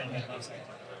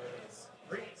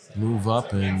 Move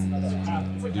up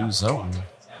and do something.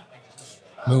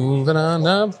 Moving on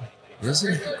up.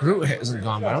 Groot hasn't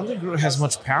gone, but I don't think Groot has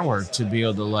much power to be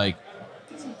able to, like...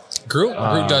 Groot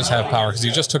does have power because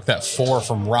he just took that 4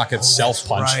 from Rocket's self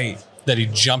punch that he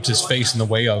jumped his face in the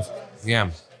way of. Yeah.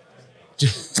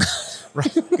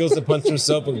 Goes to punch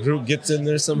himself and Groot gets in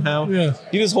there somehow. Yeah.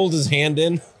 He just holds his hand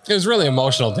in. It was really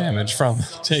emotional damage from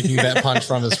taking that punch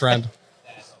from his friend.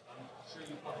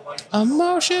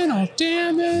 Emotional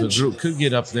damage. But Groot could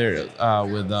get up there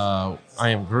with I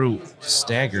Am Groot,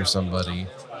 stagger somebody.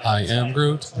 I am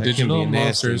Groot. That Digital can be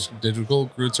monsters.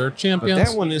 Digital Groots are But champions.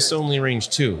 that one is only range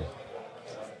 2. It's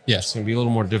Yes. going to be a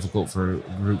little more difficult for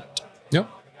Groot. Yep.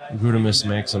 Grootimus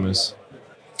Maximus.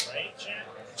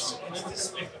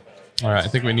 All right. I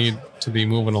think we need to be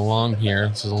moving along here.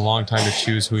 This is a long time to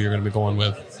choose who you're going to be going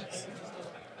with.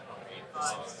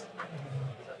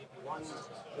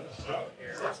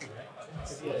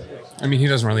 I mean, he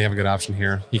doesn't really have a good option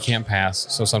here. He can't pass,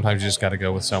 so sometimes you just got to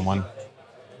go with someone.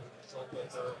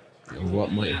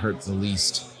 What might hurt the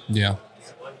least? Yeah.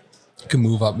 You can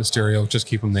move up Mysterio, just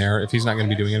keep him there. If he's not going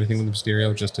to be doing anything with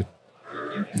Mysterio, just to...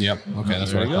 Yep, okay,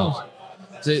 that's what I thought.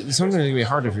 Sometimes it can be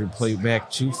hard if you play back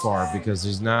too far because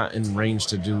he's not in range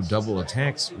to do double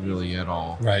attacks really at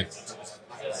all. Right.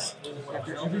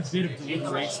 After every bit of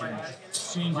deliberation,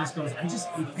 Shane just goes, I just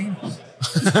hate Thanos.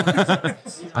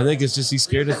 I think it's just he's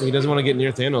scared he doesn't want to get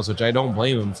near Thanos, which I don't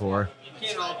blame him for.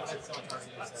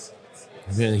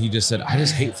 And then he just said, I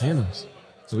just hate Thanos.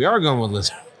 So we are going with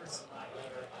Lizard.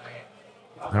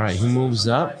 All right, he moves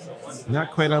up.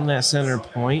 Not quite on that center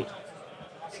point.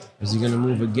 Is he going to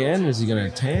move again? Is he going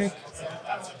to attack?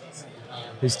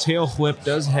 His tail whip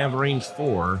does have range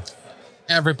 4.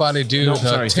 Everybody do No, the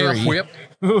sorry, tail 3. whip.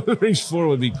 Range 4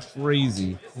 would be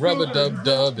crazy.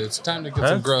 Rub-a-dub-dub. It's time to get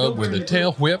some grub with a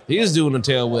tail whip. He is doing a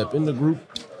tail whip in the group.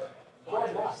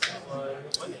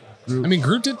 I mean,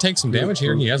 Groot did take some damage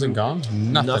here. He hasn't gone.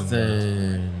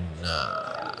 Nothing.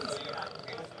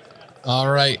 All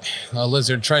right. A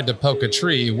lizard tried to poke a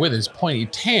tree with his pointy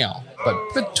tail, but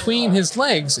between his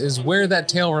legs is where that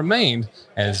tail remained,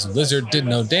 as Lizard did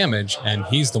no damage, and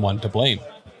he's the one to blame.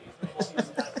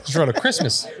 Just wrote a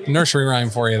Christmas nursery rhyme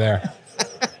for you there.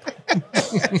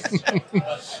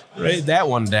 Write that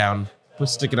one down. Put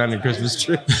stick it on your Christmas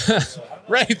tree.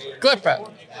 Right. Clip it.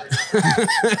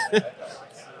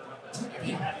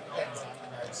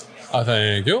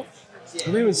 Thank you.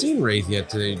 We haven't seen Wraith yet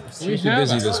today. He's too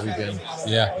busy this weekend.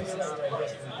 Yeah.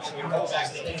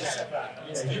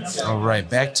 All right,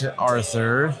 back to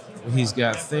Arthur. He's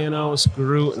got Thanos,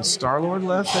 Groot, and Star-Lord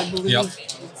left, I believe. Yep.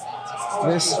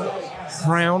 This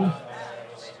round.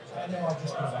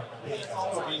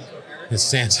 His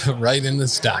Santa right in the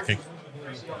stocking.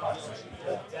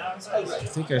 I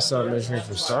think I saw it measuring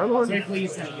for Star-Lord.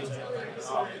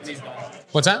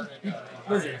 What's that?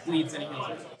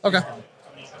 Okay.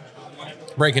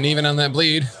 Breaking even on that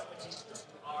bleed.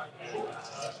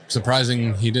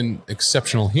 Surprising he didn't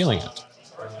exceptional healing it.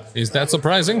 Is that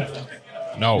surprising?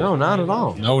 No. No, not at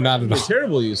all. No, not at all.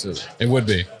 Terrible use of it. It would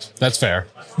be. That's fair.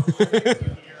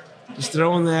 Just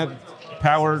throwing that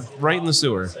power right in the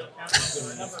sewer.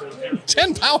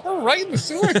 10 power right in the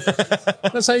sewer.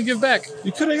 That's how you give back.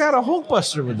 You could have got a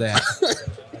Hulkbuster with that.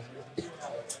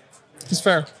 It's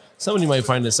fair. Somebody might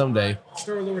find it someday.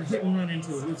 Star-Lord hit and run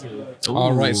into a lizard.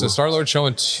 All right, so Star-Lord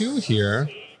showing 2 here.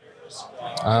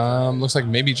 Looks like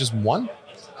maybe just 1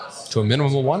 to a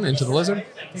minimum of 1 into the lizard.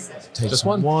 Takes Just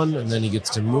one. and then he gets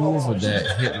to move with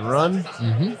that hit and run.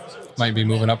 Mm-hmm. Might be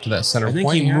moving up to that center I think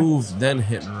point he here. moved, then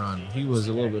hit and run. He was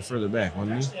a little bit further back,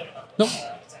 wasn't he? Nope.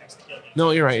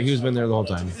 No, you're right. He's been there the whole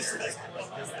time.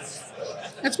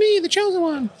 It's me, the chosen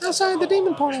one, outside the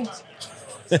demon portal.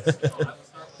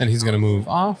 And he's going to move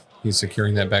off. He's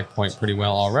securing that back point pretty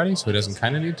well already, so he doesn't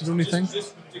kind of need to do anything.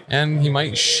 And he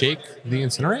might shake the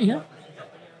Incinerate here.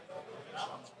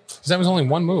 Because that was only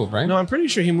one move, right? No, I'm pretty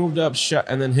sure he moved up, shot,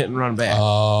 and then hit and run back.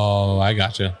 Oh, I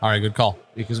gotcha. All right, good call.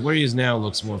 Because where he is now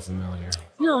looks more familiar.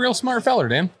 You're a real smart feller,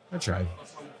 Dan. I tried.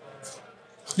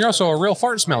 You're also a real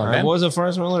fart smeller, I man. was a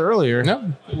fart smeller earlier.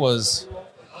 No. It was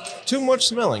too much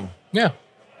smelling. Yeah.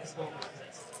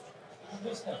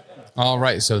 All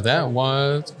right, so that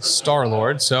was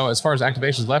Star-Lord. So as far as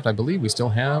activations left, I believe we still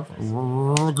have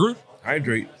Groot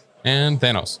Hydrate. and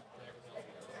Thanos.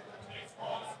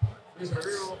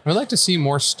 I'd like to see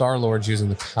more Star-Lords using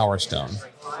the Power Stone.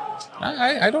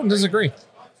 I don't disagree.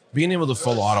 Being able to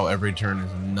full auto every turn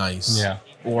is nice. Yeah.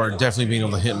 Or definitely being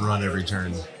able to hit and run every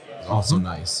turn is also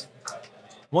nice.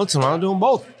 Once in a while, do them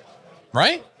both.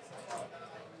 Right?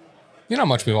 You know how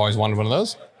much we've always wanted one of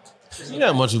those. You know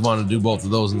how much we wanted to do both of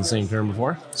those in the same turn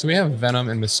before. So we have Venom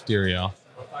and Mysterio.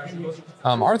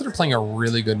 Arthur playing a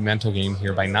really good mental game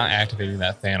here by not activating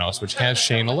that Thanos, which has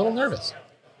Shane a little nervous.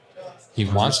 He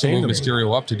wants to move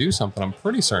Mysterio up to do something, I'm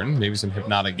pretty certain. Maybe some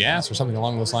hypnotic gas or something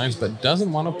along those lines, but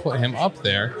doesn't want to put him up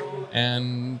there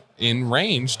and in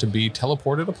range to be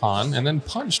teleported upon and then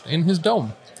punched in his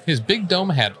dome. His big dome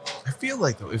head. I feel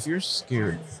like, though, if you're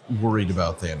scared, worried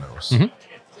about Thanos,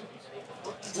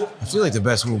 I feel like the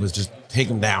best move is just take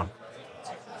him down.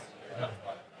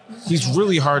 He's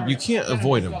really hard. You can't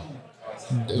avoid him.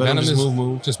 Venom is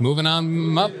just moving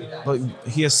on up. But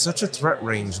he has such a threat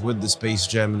range with the space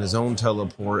gem and his own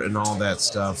teleport and all that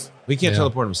stuff. He can't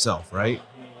teleport himself, right?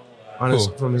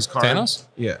 From his card. Thanos?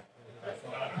 Yeah.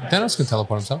 Thanos can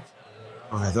teleport himself.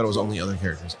 Oh, I thought it was only other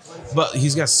characters. But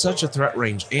he's got such a threat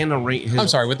range and a range. I'm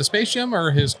sorry, with the space gem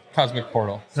or his cosmic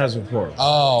portal? Cosmic portal.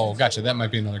 Oh, gotcha. That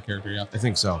might be another character, yeah. I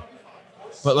think so.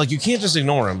 But like, you can't just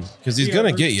ignore him because he's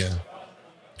gonna get you.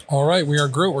 All right, we are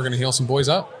Groot. We're gonna heal some boys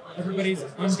up. Everybody's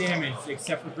undamaged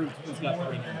except for Groot, who's got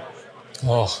 3 now.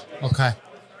 Oh, okay.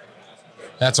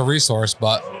 That's a resource,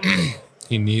 but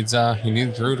he needs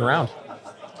Groot around.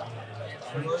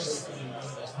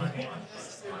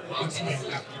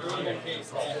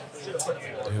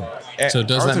 So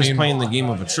does Arthur's that mean playing the game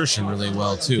of attrition really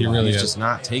well too? He really He's is. just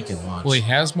not taking much. Well, he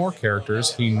has more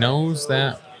characters. He knows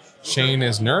that Shane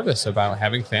is nervous about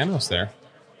having Thanos there.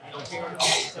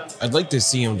 I'd like to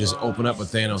see him just open up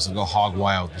with Thanos and go hog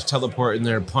wild. Just teleport in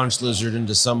there, punch Lizard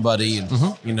into somebody, and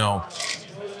you know,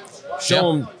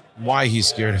 show him why he's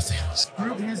scared of Thanos.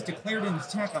 Groot has declared an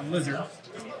attack on Lizard.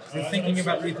 We're thinking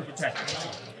about lethal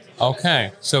protection.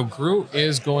 Okay, so Groot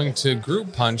is going to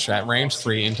Groot punch at range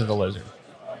 3 into the Lizard.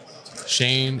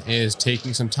 Shane is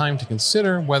taking some time to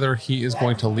consider whether he is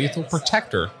going to lethal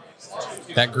protector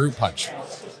that Groot punch.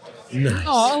 Nice.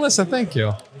 Oh, Alyssa, thank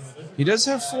you. He does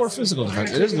have 4 physical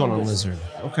defense. It is going on Lizard.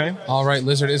 Okay. All right,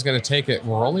 Lizard is going to take it.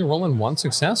 We're only rolling 1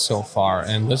 success so far,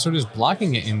 and Lizard is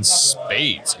blocking it in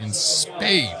spades. In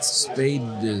spades. Spade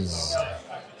is.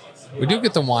 We do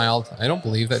get the wild. I don't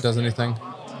believe that does anything.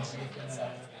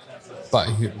 But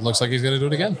he looks like he's going to do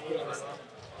it again.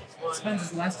 Spends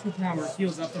his last 2 power,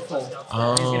 heals up to full.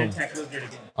 He's going to attack Lizard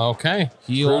again. Okay.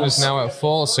 Groot is now at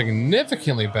full.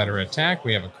 Significantly better attack.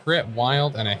 We have a crit,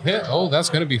 wild, and a hit. Oh, that's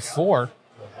going to be 4.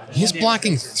 He's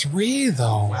blocking 3,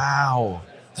 though. Wow.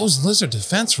 Those Lizard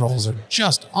defense rolls are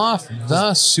just off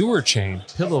the sewer chain.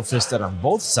 Pillow fisted on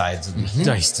both sides of the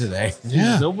dice today.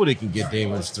 Yeah. Nobody can get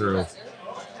damage through.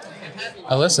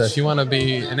 Alyssa, if you want to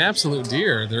be an absolute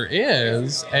deer, there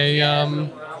is a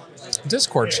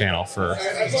Discord channel for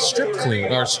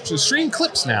stream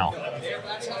clips now.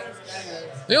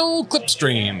 The old clip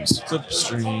streams.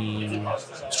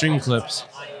 Stream clips.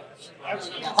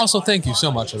 Also, thank you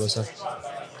so much, Alyssa.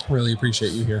 Really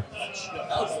appreciate you here.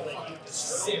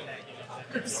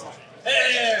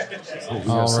 We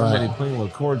got somebody playing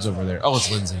with chords over there. Oh,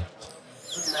 it's Lindsay.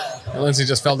 Lindsay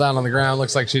just fell down on the ground.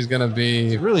 Looks like she's going to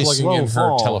be really plugging in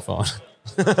fall. her telephone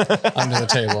under the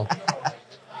table.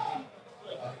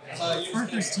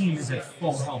 Arthur's team is at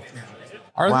full health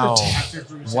now.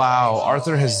 Wow.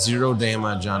 Arthur has 0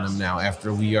 damage on him now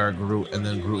after we are Groot and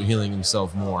then Groot healing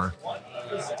himself more.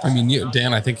 I mean,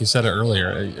 Dan, I think you said it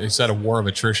earlier. You said a war of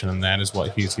attrition, and that is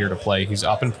what he's here to play. He's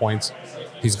up in points.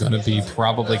 He's going to be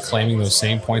probably claiming those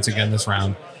same points again this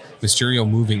round. Mysterio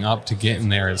moving up to get in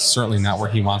there is certainly not where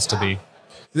he wants to be.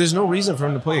 There's no reason for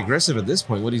him to play aggressive at this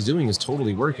point. What he's doing is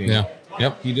totally working. Yeah.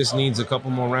 Yep. He just needs a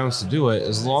couple more rounds to do it.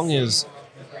 As long as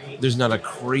there's not a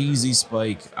crazy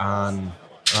spike on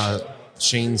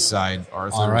Shane's side,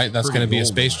 Arthur. All right, that's going to be a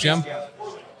space gem.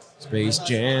 Space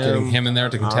Jam. Getting him in there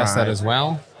to contest that as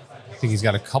well. think he's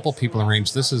got a couple people in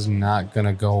range. This is not going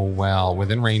to go well.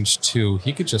 Within range 2,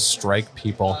 he could just strike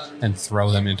people and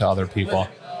throw them into other people.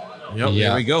 Yep,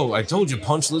 there we go. I told you,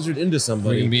 punch lizard into We're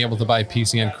somebody. going to be able to buy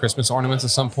PCN Christmas ornaments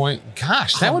at some point.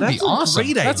 Gosh, that would be that's a awesome.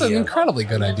 great That's an idea. incredibly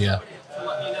good idea.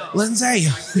 Lindsay.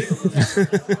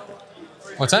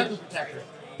 What's that?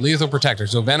 Lethal Protector.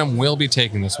 So Venom will be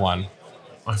taking this one.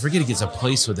 I forget he gets a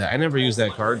place with that. I never use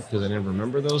that card because I never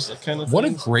remember those kind of What a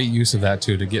things. great use of that,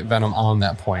 too, to get Venom on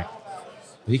that point.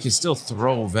 He can still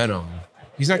throw Venom.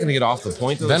 He's not going to get off the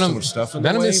point, though. There's so much stuff in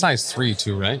Venom the way. is size 3,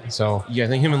 too, right? So Yeah, I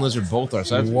think him and Lizard both are.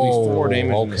 So that's going to be 4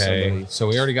 damage into okay. somebody. So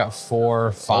we already got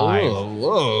 4, 5.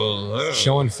 Whoa.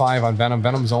 Showing 5 on Venom.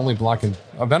 Venom's only blocking.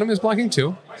 Venom is blocking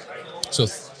 2. So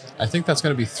I think that's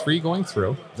going to be 3 going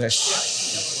through.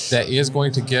 That is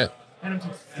going to get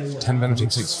 10 Venom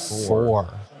takes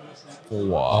 4.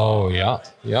 Oh, yeah.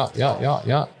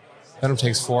 Venom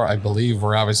takes 4. I believe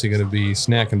we're obviously going to be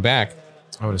snacking back.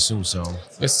 I would assume so.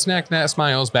 It's Snack That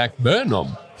Smiles back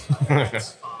Venom.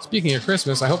 Speaking of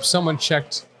Christmas, I hope someone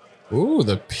checked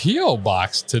the P.O.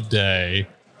 box today.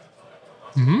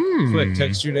 Quick,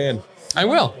 text your dad. I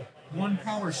will. 1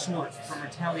 power short from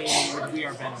retaliating with We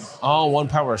Are Venom. Oh, 1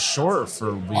 power short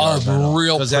for VR A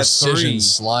real 'cause that's precision 3.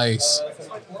 slice.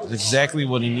 That's exactly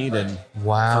what he needed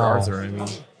Wow. for Arthur, I mean.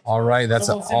 All right, that's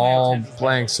all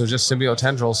blank. So just symbiote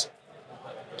tendrils.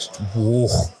 Whoa.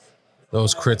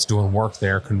 Those crits doing work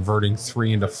there, converting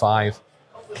 3 into 5.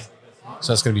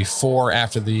 So that's going to be 4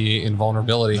 after the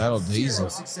invulnerability. That'll daze him.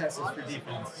 Successes for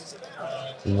defense.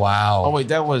 Wow. Oh, wait,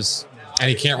 that was... And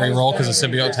he can't re-roll because of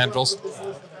symbiote tendrils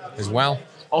as well.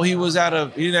 Oh, he was out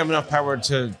of... He didn't have enough power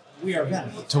to We Are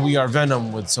Venom. We Are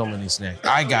Venom with so many snacks.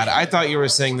 I got it. I thought you were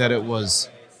saying that it was...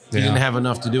 He Yeah. didn't have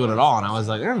enough to do it at all. And I was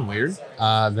like, that's weird.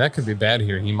 That could be bad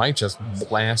here. He might just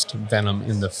blast Venom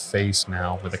in the face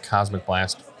now with a Cosmic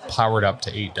Blast powered up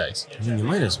to 8 dice. I mean, you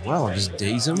might as well just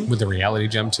daze him. With the Reality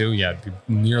Gem too, yeah, it'd be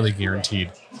nearly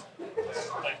guaranteed.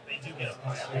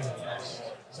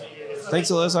 Thanks,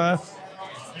 Alyssa.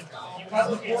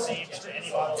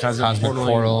 Cosmic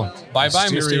Portal. Bye-bye,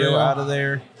 Mysterio. out of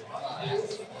there.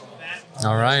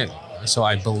 All right. So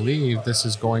I believe this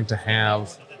is going to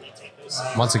have,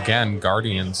 once again,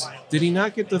 Guardians. Did he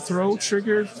not get the throw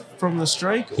triggered from the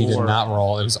strike? He did not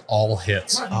roll. It was all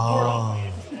hits. Oh.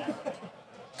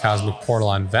 Cosmic Portal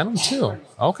on Venom too.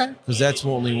 Okay. Because that's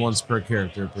only once per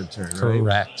character per turn, right?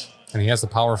 Correct. And he has the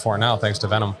power for it now thanks to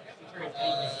Venom.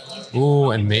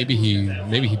 Ooh, and maybe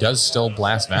he does still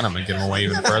blast Venom and get him away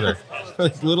even further.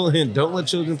 Like, little hint, don't let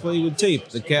children play with tape.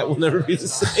 The cat will never be the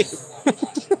same.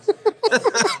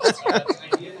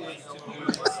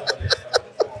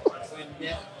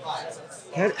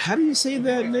 How do you say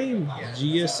that name?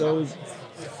 GSO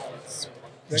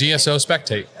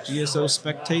Spectate. GSO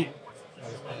Spectate?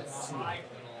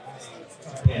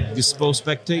 Gispo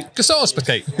Spectate? Gasol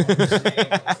Spectate.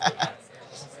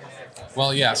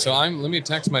 Well, yeah, so let me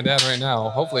text my dad right now.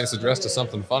 Hopefully it's addressed to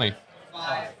something funny.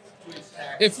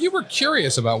 If you were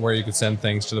curious about where you could send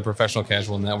things to the Professional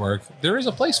Casual Network, there is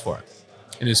a place for it.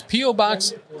 It is P.O.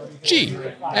 Box G,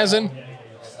 as in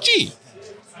G.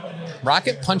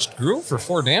 Rocket punched Groot for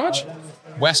 4 damage.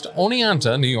 West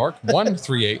Oneonta, New York,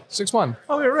 13861.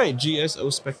 Oh, you're right. GSO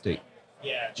Spectate.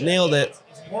 Nailed it.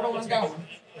 Portal and Goblin.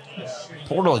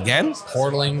 Portal again?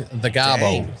 Portaling the Gobbo.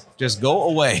 Dang. Just go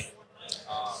away.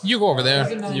 You go over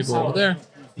there. You go over there.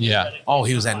 Yeah. Oh,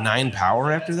 he was at 9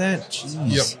 power after that?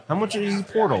 Jeez. Yep. How much did he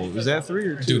portal? Was that 3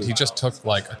 or 2? Dude, he just took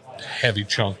like a heavy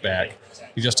chunk back.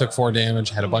 He just took 4 damage,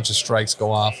 had a bunch of strikes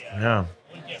go off. Yeah.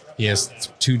 He has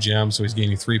 2 gems, so he's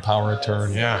gaining 3 power a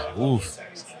turn. Yeah. Oof.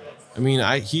 I mean,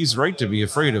 he's right to be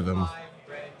afraid of him.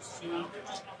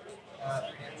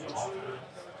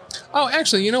 Oh,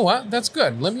 actually, you know what? That's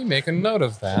good. Let me make a note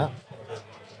of that.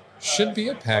 Should be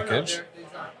a package.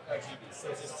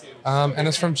 And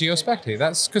it's from GeoSpectate.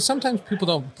 That's because sometimes people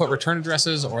don't put return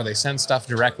addresses or they send stuff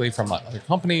directly from like, other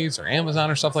companies or Amazon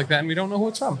or stuff like that, and we don't know who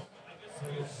it's from.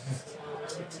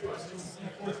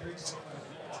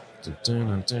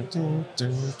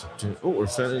 Oh, we're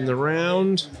finishing the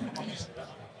round.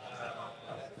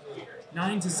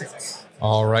 9-6.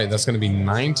 All right, that's going to be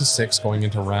 9-6 going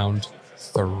into round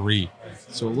 3.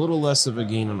 So a little less of a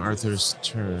gain on Arthur's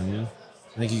turn.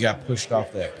 I think he got pushed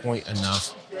off that point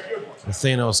enough. And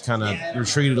Thanos kind of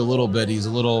retreated a little bit. He's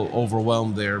a little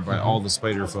overwhelmed there by all the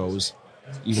spider foes,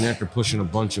 even after pushing a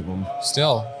bunch of them.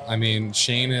 Still, I mean,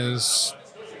 Shane is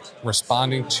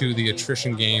responding to the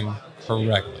attrition game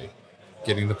correctly,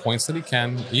 getting the points that he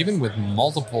can, even with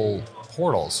multiple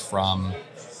portals from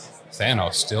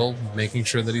Thanos, still making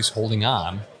sure that he's holding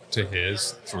on to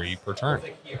his 3 per turn.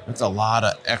 That's a lot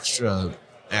of extra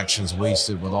action's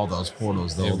wasted with all those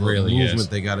portals, though. It The really movement is.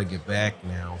 they got to get back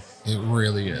now. It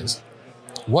really is.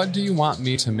 What do you want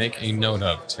me to make a note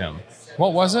of, Tim?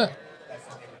 What was it?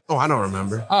 Oh, I don't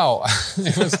remember. Oh,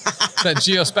 it was that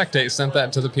GeoSpectate sent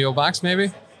that to the PO box,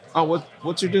 maybe. Oh,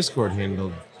 what's your Discord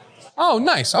handle? Oh,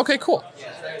 nice. Okay, cool.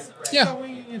 Yeah.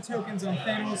 Winging tokens on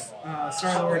Thanos,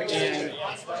 Star-Lord, and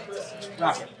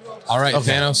Rocket. All right,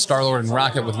 Okay. Thanos, Star-Lord, and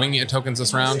Rocket with Winging It tokens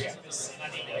this round.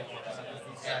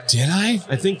 Did I?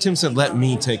 I think Tim said, "Let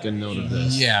me take a note of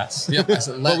this." Yes. Yep. I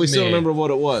said, But we let still me. remember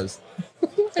what it was.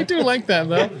 I do like that,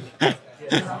 though.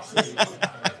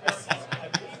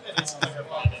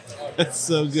 That's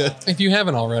so good. If you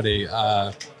haven't already,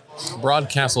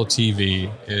 Broadcastle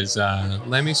TV is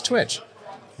Lemmy's Twitch,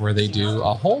 where they do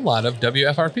a whole lot of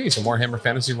WFRP, so Warhammer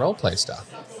Fantasy Roleplay stuff.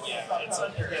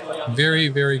 Very,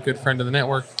 very good friend of the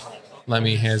network.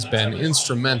 Lemmy has been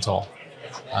instrumental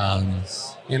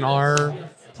in our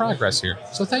progress here.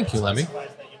 So thank you, Lemmy.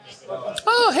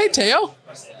 Oh, hey, Teo.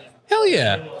 Hell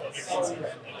yeah.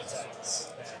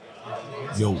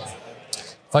 Yo.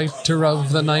 Fighter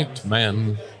of the night,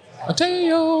 man.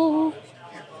 Mateo.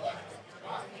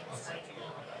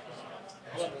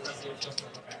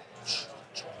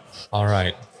 All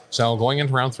right. So going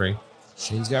into round 3,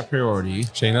 Shane's got priority.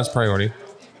 Shane has priority.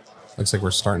 Looks like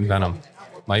we're starting Venom.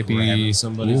 Might be Grabbing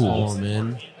somebody's Ooh. home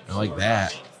in. I like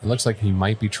that. It looks like he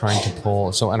might be trying to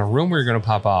pull. So in a room where you're going to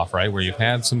pop off, right, where you've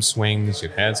had some swings,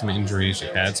 you've had some injuries,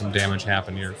 you've had some damage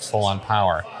happen, you're full on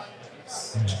power,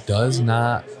 does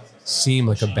not seem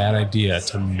like a bad idea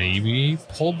to maybe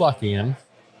pull Bucky in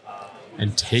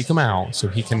and take him out so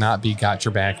he cannot be got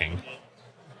your backing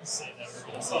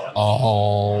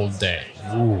all day.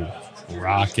 Ooh,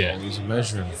 Rocket. He's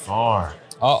measuring far.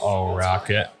 Uh-oh,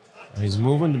 Rocket. He's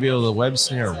moving to be able to web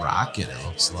snare Rocket, it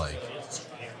looks like.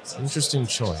 Interesting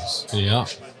choice. Yeah,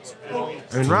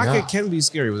 I mean, Rocket can be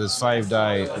scary with his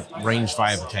 5-die range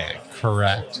 5 attack.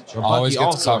 correct. But Always Bucky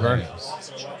gets also cover.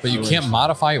 has. But you can't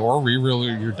modify or reroll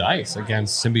your dice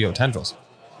against symbiote tendrils.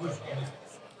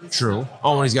 True.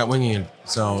 Oh, and he's got winging in,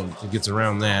 so he gets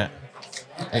around that.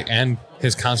 And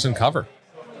his constant cover.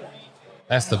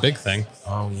 That's the big thing.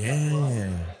 Oh, yeah.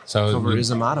 So Cover is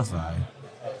a modify.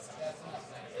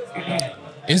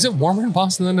 is it warmer in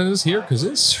Boston than it is here? Because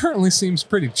it certainly seems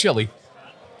pretty chilly.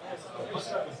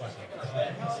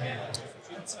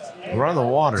 We're on the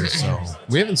water, so.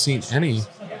 We haven't seen any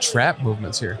trap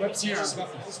movements here. Oh, it is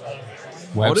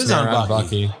Web on snare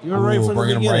Bucky. You were right from the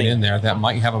bringing him right beginning. in there. That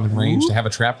might have him in range to have a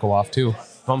trap go off too.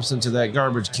 Bumps into that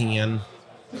garbage can.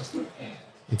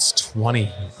 It's 20.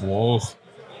 Whoa.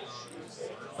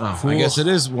 Oh, I guess it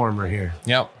is warmer here.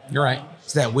 Yep, you're right.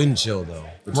 It's that wind chill, though.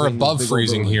 We're between the above big old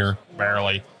freezing buildings. here,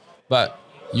 barely. But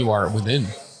you are within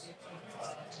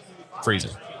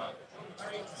freezing.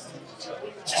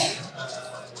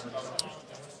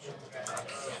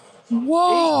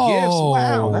 Whoa! Gifts.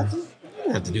 Wow. You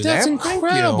didn't have to do That's that.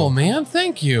 incredible, man.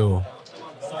 Thank you.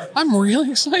 I'm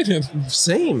really excited.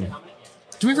 Same.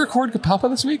 Do we record Kapapa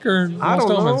this week or I don't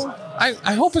Lost Omens? know.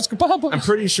 I hope it's Kapapa. I'm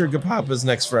pretty sure Gapapa's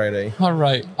next Friday All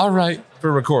right.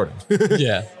 for recording.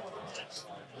 Yeah.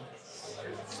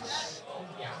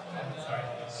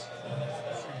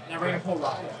 Now we're gonna pull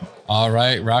Rocket. All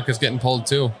right. Rocket's getting pulled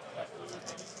too.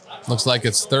 Looks like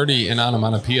it's 30 in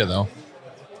onomatopoeia though.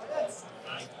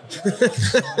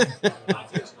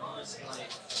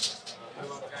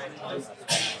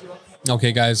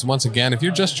 Okay, guys, once again, if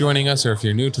you're just joining us or if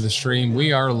you're new to the stream,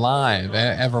 we are live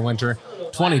at Everwinter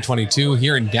 2022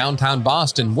 here in downtown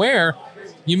Boston, where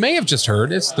you may have just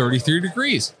heard it's 33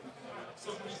 degrees.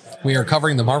 We are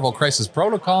covering the Marvel Crisis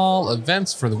Protocol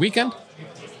events for the weekend.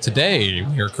 Today,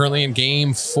 we are currently in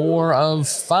game 4 of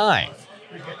 5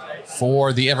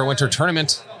 for the Everwinter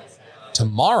tournament.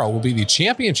 Tomorrow will be the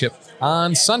championship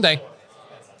on Sunday,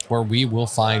 where we will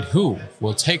find who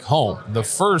will take home the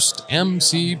first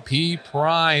MCP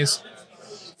prize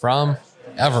from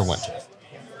Everwinter.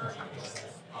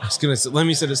 I was gonna say,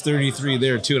 Lemmy said it's 33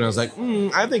 there too, and I was like,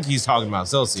 I think he's talking about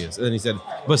Celsius. And then he said,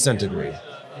 but centigrade.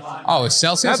 Oh, it's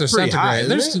Celsius That's or pretty centigrade?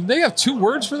 high, isn't They have 2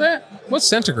 words for that? What's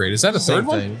centigrade? Is that a Same third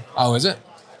one? thing. Oh, is it?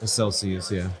 It's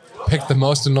Celsius, yeah. Pick the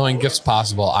most annoying gifts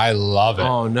possible. I love it.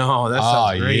 Oh no, that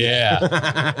sounds great.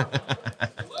 Yeah.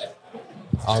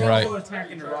 All right. Tendril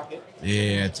attacking the Rocket.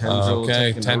 Yeah, tendril. Okay,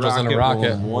 attacking the tendrils in a rocket.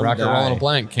 rolling one Rocket rolling die. a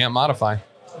blank. Can't modify.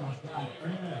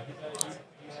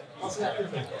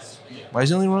 Why is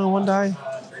he only rolling 1 die?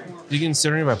 You getting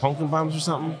incinerated by pumpkin bombs or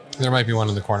something? There might be one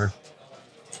in the corner.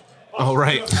 Oh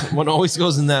right, one always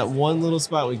goes in that one little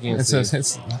spot we can't see.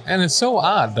 And it's so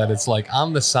odd that it's like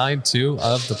on the side too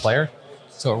of the player.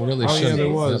 So it really Oh, yeah, shouldn't. there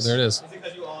was. There it is.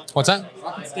 What's that?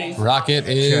 Rocket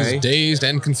is dazed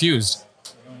and confused.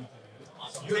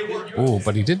 Ooh,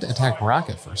 but he did attack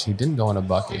Rocket first. He didn't go into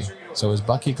Bucky. So is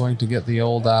Bucky going to get the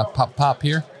old pop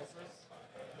here?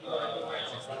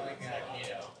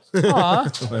 Aw,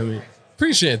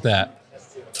 appreciate that.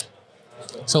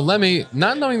 So Lemmy,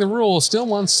 not knowing the rules, still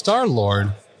wants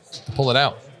Star-Lord to pull it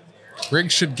out.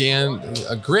 Griggs should give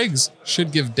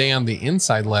Dan the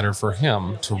inside letter for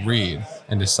him to read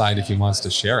and decide if he wants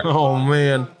to share it. Oh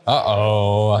man.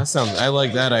 Uh-oh. I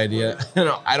like that idea.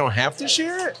 I don't have to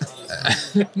share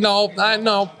it? No,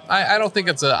 I don't think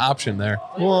it's an option there.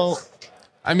 Well,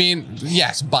 I mean,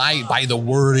 yes, by the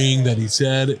wording that he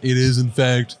said, it is in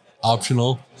fact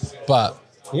optional. But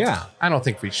yeah, I don't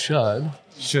think we should.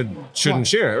 Shouldn't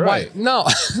share it, right? No,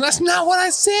 that's not what I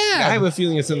said. I have a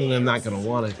feeling it's something I'm not going to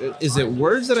want to. Is it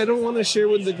words that I don't want to share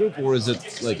with the group, or is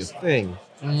it like a thing?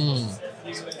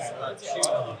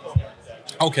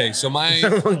 Okay, so my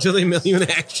until they mail you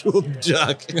an actual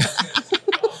duck.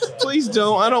 Please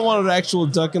don't. I don't want an actual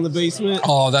duck in the basement.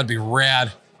 Oh, that'd be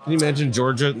rad. Can you imagine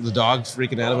Georgia, the dog,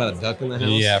 freaking out about a duck in the house?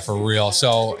 Yeah, for real.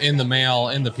 So in the mail,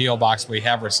 in the P.O. box, we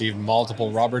have received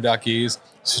multiple rubber duckies,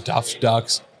 stuffed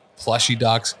ducks, plushy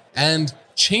ducks, and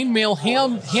chainmail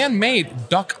handmade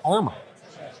duck armor.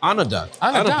 On a duck.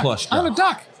 On a duck. Plush duck. On a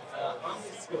duck.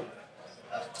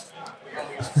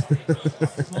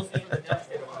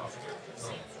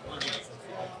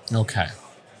 Okay.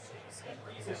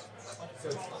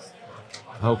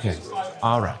 Okay.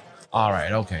 All right. All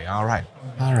right. Okay. All right.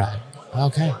 All right.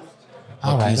 Okay.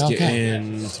 All right. He's Okay.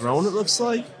 getting thrown, it looks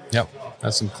like. Yep.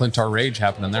 That's some Clintar rage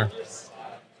happening there.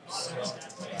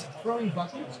 Throwing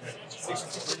Bucky.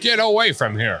 Get away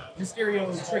from here. Mysterio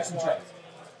tricks and traps.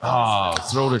 Oh,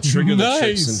 throw to trigger the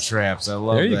tricks Nice. and traps. I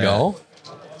love that. There you go.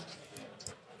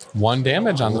 1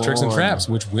 damage on the tricks and Lord. traps,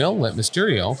 which will let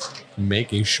Mysterio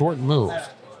make a short move.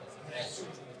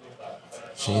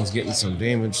 Shane's getting some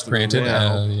damage. Granted,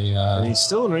 and he's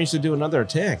still in range to do another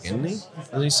attack, isn't he?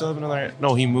 Does he still have another?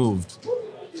 No, he moved.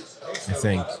 I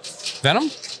think. Venom?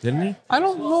 Didn't he? I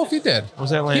don't know if he did. Was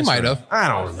that last He might round? have. I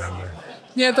don't remember.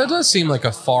 Yeah, that does seem like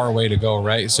a far way to go,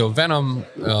 right? So Venom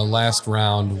last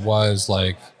round was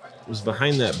like... It was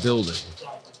behind that building.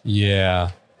 Yeah.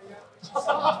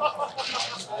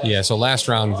 Yeah, so last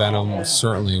round Venom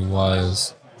certainly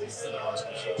was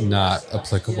not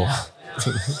applicable.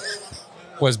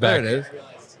 Was back. There it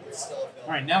is.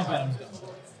 All right, now Venom's done.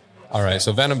 All right,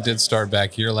 so Venom did start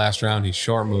back here last round. He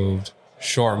short moved.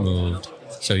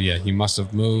 So yeah, he must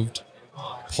have moved,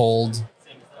 pulled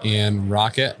in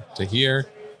Rocket to here,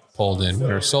 pulled in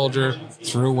Winter Soldier,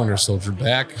 threw Winter Soldier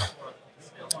back,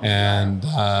 and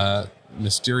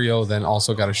Mysterio then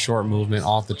also got a short movement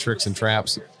off the tricks and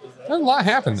traps. A lot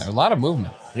happened there, a lot of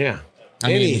movement. Yeah. I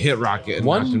And he mean, hit Rocket and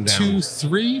knocked him 1, down. 2,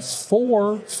 3,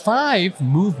 4, 5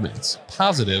 movements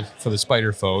positive for the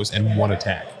Spider foes and 1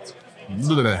 attack.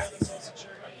 Blah.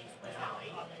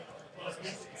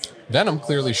 Venom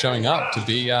clearly showing up to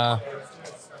be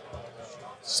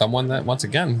someone that, once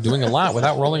again, doing a lot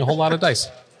without rolling a whole lot of dice.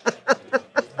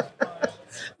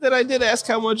 Then I did ask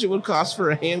how much it would cost for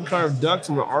a hand-carved duck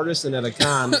from an artisan at a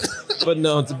con, but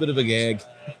no, it's a bit of a gag.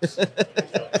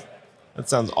 That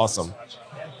sounds awesome.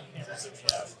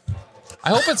 I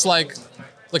hope it's like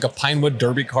a Pinewood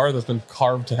Derby car that's been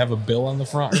carved to have a bill on the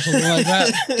front or something like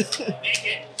that.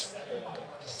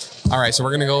 All right, so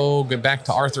we're going to get back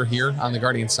to Arthur here on the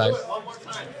Guardian side.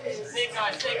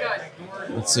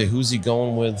 Let's see, who's he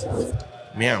going with?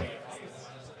 Meow.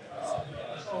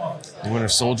 The Winter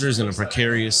Soldier's in a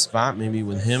precarious spot, maybe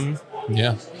with him.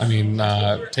 Yeah, I mean,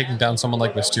 taking down someone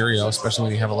like Mysterio, especially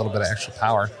when you have a little bit of extra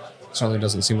power, certainly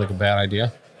doesn't seem like a bad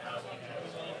idea.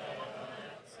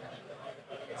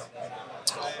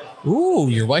 Ooh,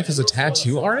 your wife is a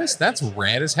tattoo artist? That's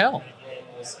rad as hell.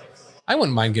 I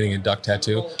wouldn't mind getting a duck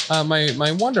tattoo.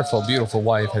 My wonderful, beautiful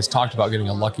wife has talked about getting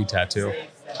a lucky tattoo,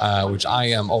 which I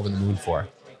am over the moon for.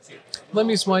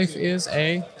 Lemmy's wife is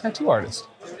a tattoo artist.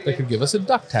 They could give us a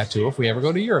duck tattoo if we ever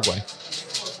go to Uruguay.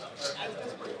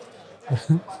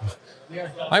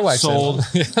 My wife Sold.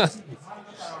 said,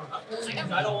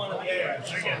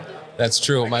 That's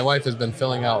true. My wife has been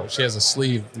filling out. She has a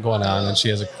sleeve going on, and she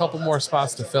has a couple more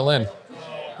spots to fill in.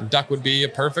 A duck would be a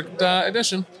perfect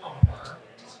addition.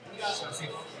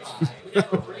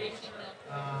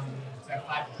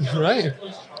 Right.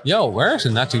 Yo, we're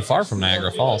actually not too far from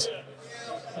Niagara Falls.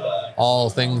 All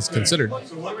things considered.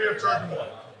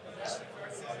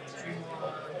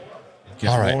 Get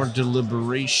All right. more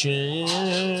deliberation.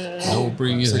 No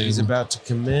breathing. Looks like he's about to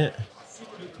commit.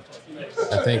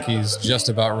 I think he's just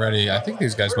about ready. I think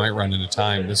these guys might run into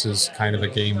time. This is kind of a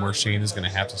game where Shane is going to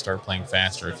have to start playing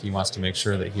faster if he wants to make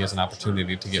sure that he has an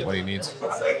opportunity to get what he needs.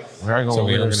 We are going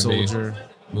Winter Soldier.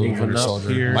 Moving Winter Soldier.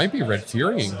 Here. Might be Red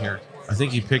Fury in here. I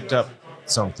think he picked up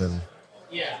something.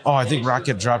 Oh, I think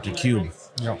Rocket dropped a cube.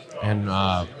 Yep. And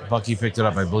Bucky picked it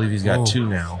up. I believe he's got 2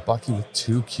 now. Bucky with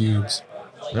 2 cubes.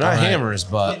 They're not hammers,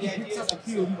 but He picks up a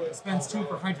cube, spends 2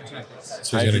 for Hydra Tactics.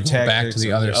 So he's going to go back to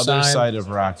the other side of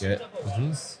Rocket.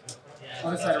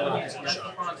 Other side of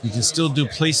Rocket. You can still do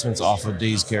placements off of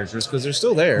Day's characters because they're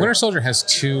still there. Winter Soldier has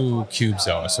 2 cubes,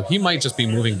 though, so he might just be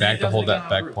moving back to hold that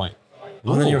back point.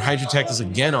 And then your Hydra Tactics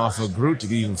again off of Groot to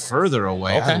get even further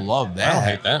away. Okay. I love that. I don't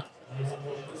hate that.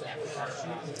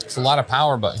 It's a lot of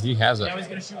power, but he has it. Now he's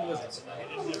going to shoot lizards.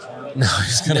 No,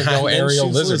 he's going to go aerial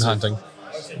lizard hunting.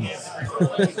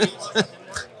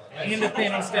 And the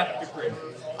Thanos death decree.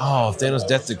 Oh, Thanos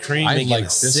Death Decree I making like it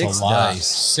this 6 a lot. dice.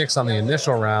 6 on the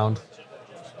initial round.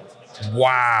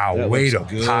 Wow, That way to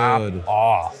looks good. pop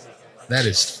off. That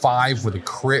is 5 with a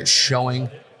crit showing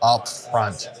up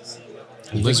front.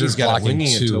 Lizard's got a blocking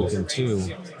winging 2. token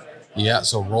too. Yeah,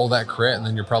 so roll that crit, and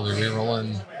then you're probably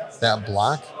re-rolling that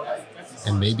block,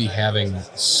 and maybe having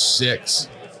 6.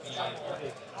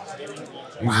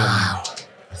 Wow.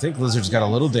 I think Lizard's got a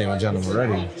little damage on him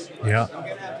already. Yeah.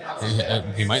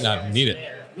 He might not need it.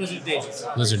 Lizard daisies.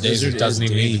 Lizard Daisies doesn't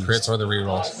even need the crits or the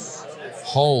rerolls.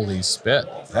 Holy spit.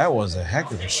 That was a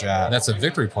heck of a shot. That's a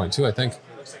victory point, too, I think.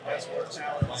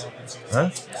 Huh?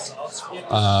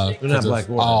 They're not Black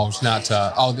Warrior. Oh, it's not.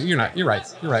 You're not. You're right.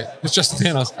 You're right. It's just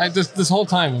Thanos. This whole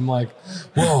time, I'm like,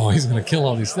 whoa, he's going to kill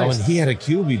all these Oh, things. and he had a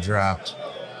cube he dropped.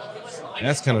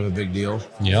 That's kind of a big deal.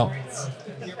 Yep.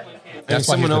 And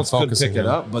someone else could pick it on.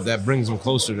 up, but that brings him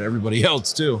closer to everybody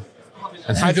else, too.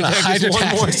 And Hydra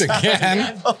Tactics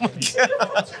again. Oh, my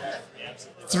God.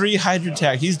 3 Hydra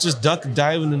Tac. He's just duck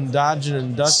diving and dodging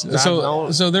and dodging.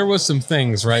 So there was some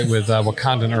things, right, with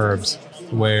Wakandan herbs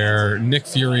where Nick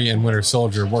Fury and Winter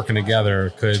Soldier working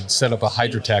together could set up a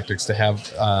Hydra Tactics to have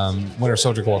Winter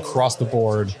Soldier go across the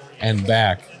board and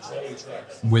back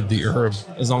with the herb.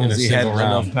 As long as he had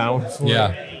enough power for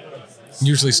it.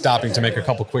 Usually stopping to make a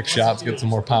couple quick shots, get some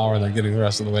more power, and then getting the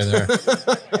rest of the way there.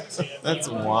 That's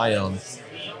wild.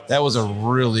 That was a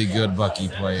really good Bucky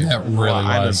play. That really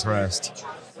I'm was. impressed.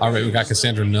 All right, we got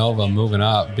Cassandra Nova moving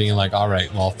up, being like, all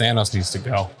right, well, Thanos needs to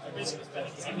go.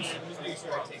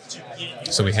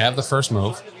 So we have the first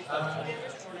move.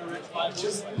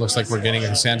 Looks like we're getting a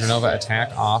Cassandra Nova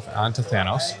attack off onto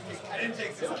Thanos.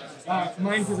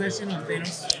 Mind possession on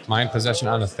Thanos. Mind possession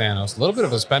onto Thanos. A little bit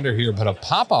of a spender here, but a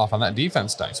pop off on that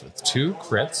defense dice with 2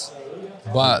 crits.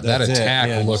 But that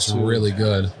attack looks really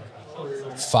good.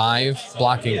 5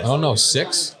 blocking. Oh no,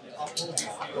 6.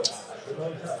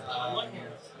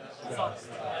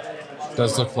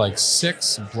 Does look like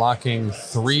 6 blocking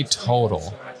 3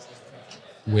 total.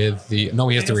 With the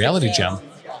he has the reality gem.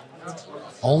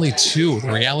 Only 2.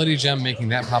 The reality gem making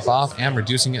that pop off and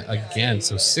reducing it again.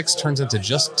 So 6 turns into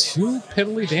just 2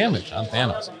 piddly damage on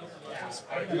Thanos.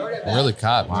 Really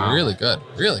caught. Wow. Really good.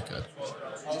 Really good.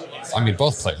 I mean,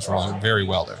 both players rolling very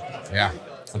well there. Yeah.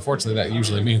 Unfortunately, that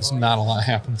usually means not a lot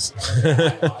happens.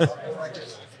 And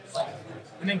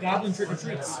then Goblin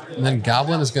trick-or-treats. And then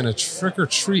Goblin is going to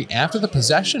trick-or-treat after the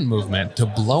possession movement to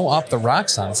blow up the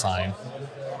Roxxon sign,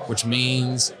 which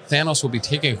means Thanos will be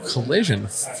taking a collision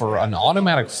for an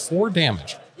automatic 4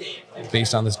 damage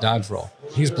based on this dodge roll.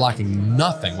 He's blocking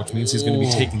nothing, which means he's going to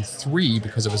be taking 3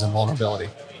 because of his invulnerability.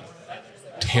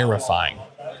 Terrifying.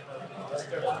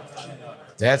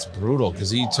 That's brutal because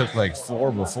he took like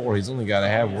 4 before. He's only got to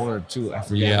have 1 or 2. I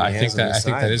forget. Yeah, I think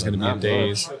that is going to be a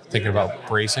daze. Thinking about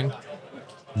bracing.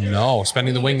 No,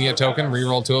 spending the wing token,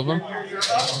 reroll 2 of them.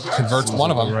 Converts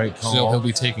 1 of them. Right call. So he'll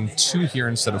be taking 2 here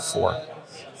instead of 4.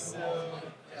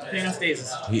 Thanos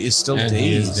dazes. He is still And dazed.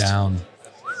 he is down.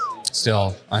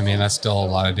 Still, I mean, that's still a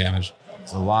lot of damage.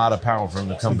 It's a lot of power for him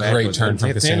to come back. Great turn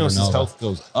from Cassandra Thanos' Nova. health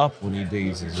goes up when he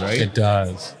dazes, right? It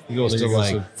does. He goes to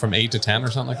like from 8 to 10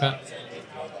 or something like that,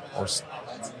 or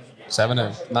 7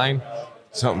 to 9.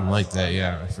 something like that.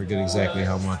 Yeah, I forget exactly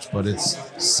how much, but it's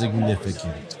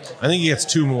significant. I think he gets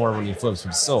 2 more when he flips, but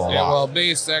it's still a lot. It will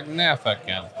be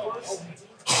significant.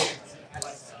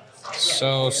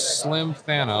 So Slim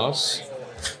Thanos.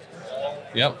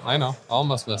 Yep, I know.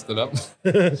 Almost messed it up.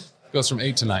 Goes from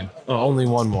 8 to 9. Oh, only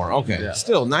 1 more. Okay. Yeah.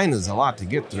 Still, 9 is a lot to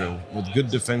get through with good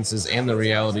defenses and the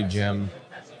reality gem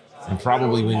and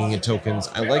probably winging it tokens.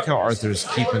 I like how Arthur's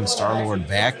keeping Star-Lord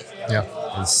back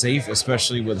and safe,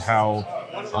 especially with how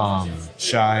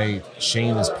shy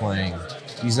Shane is playing.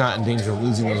 He's not in danger of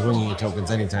losing those winging it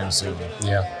tokens anytime soon.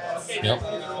 Yeah. Yep.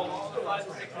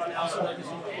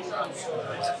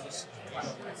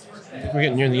 I think we're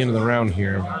getting near the end of the round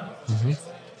here.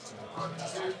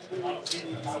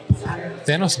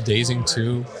 Thanos dazing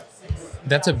too.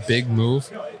 That's a big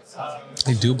move.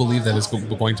 I do believe that is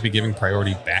going to be giving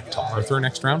priority back to Arthur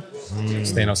next round.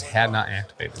 Thanos had not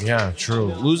activated. Yeah, true.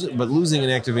 Losing an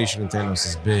activation in Thanos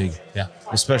is big. Yeah.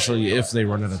 Especially if they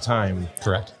run out of time.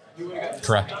 Correct.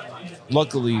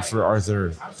 Luckily for Arthur,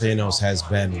 Thanos has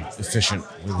been efficient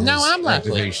with his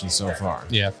activation so far.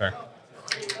 Yeah, fair.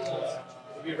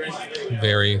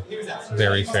 Very,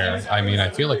 very fair. I mean, I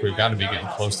feel like we've got to be getting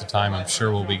close to time. I'm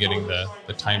sure we'll be getting the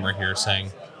timer here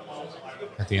saying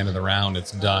at the end of the round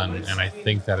it's done, and I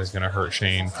think that is going to hurt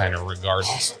Shane kind of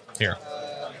regardless. Here.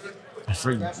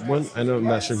 I'm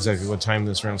not sure exactly what time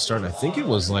this round started. I think it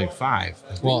was like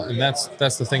 5. Well, and that's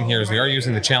the thing here is we are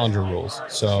using the challenger rules,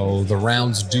 so the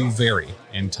rounds do vary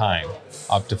in time,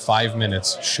 up to 5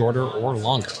 minutes, shorter or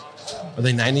longer. Are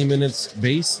they 90 minutes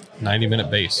base? 90-minute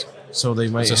base. So they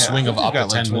might have a swing of up to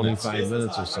 10 minutes. 25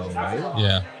 minutes or so, right?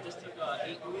 Yeah.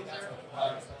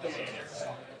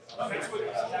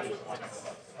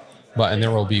 And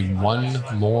there will be one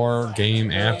more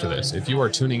game after this. If you are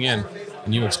tuning in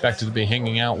and you expected to be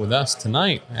hanging out with us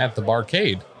tonight at the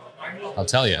barcade, I'll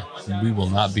tell you, we will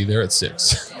not be there at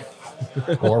 6.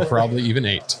 Or probably even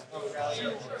 8.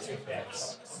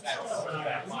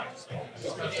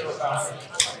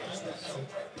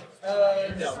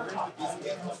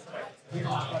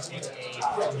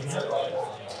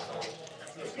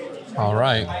 All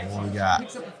right. What we got?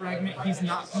 Picks up a fragment. He's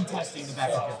not contesting the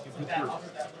back objective with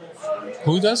Groot.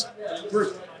 Who does?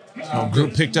 Groot.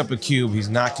 Groot picked up a cube. He's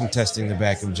not contesting the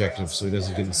back objective, so he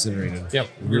doesn't get incinerated. Yep.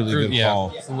 Really good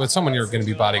call. With someone you're going to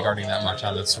be bodyguarding that much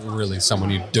on, that's really someone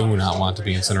you do not want to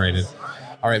be incinerated.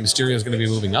 All right, Mysterio is going to be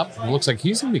moving up. It looks like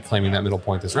he's going to be claiming that middle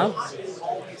point this round.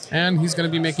 And he's going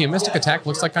to be making a Mystic attack,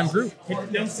 looks like on Groot.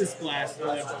 Hypnosis blast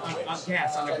on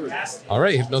gas on the Groot. All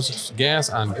right, Hypnosis gas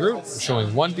on Groot,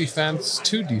 showing 1 defense,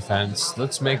 2 defense.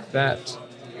 Let's make that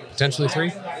potentially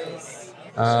 3.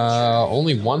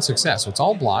 Only 1 success, so it's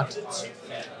all blocked.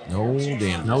 No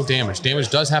damage. No damage. Damage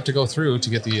does have to go through to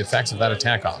get the effects of that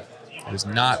attack off. It is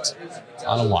not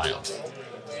on a wild.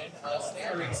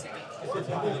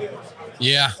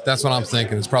 Yeah, that's what I'm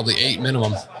thinking. It's probably 8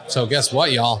 minimum. So guess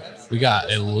what, y'all? We got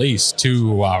at least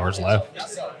 2 hours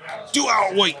left. 2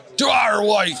 hour wait. 2 hour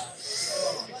wait.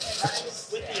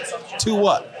 2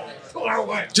 what? 2 hour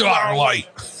wait. 2 hour wait.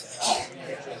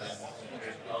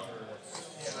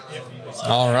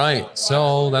 All right,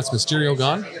 so that's Mysterio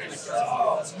gone.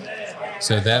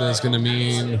 So that is going to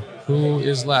mean who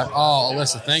is left? Oh,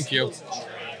 Alyssa, thank you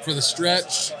for the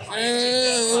stretch.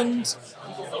 And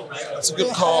That's a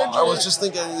good call. I was just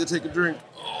thinking I need to take a drink.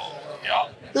 yeah,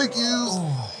 Thank you.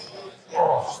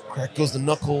 Oh, crack goes the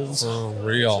knuckles. for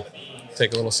real.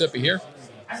 Take a little sippy here.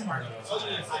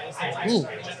 Ooh.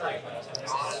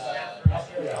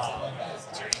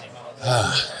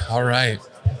 All right.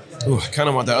 Ooh, I kind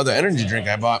of want that other energy drink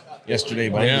I bought yesterday,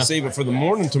 but I need to save it for the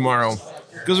morning tomorrow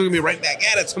because we're going to be right back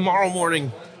at it tomorrow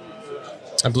morning.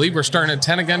 I believe we're starting at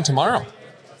 10 again tomorrow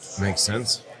Makes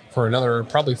sense. for another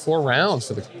probably 4 rounds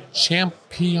for the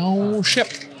championship,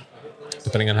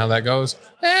 depending on how that goes.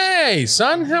 Hey,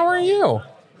 son, how are you?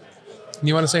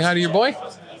 You want to say hi to your boy?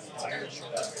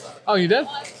 Oh, you did?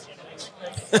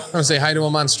 Want to say hi to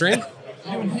him on stream?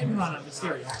 Doing hit and run on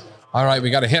Mysterio. All right,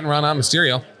 we got a hit and run on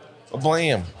Mysterio A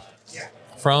blam.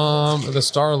 from the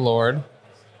Star-Lord.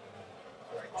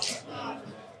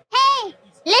 Hey,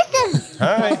 listen.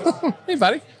 Hi. Hey,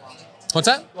 buddy. What's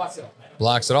that?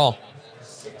 Blocks it all.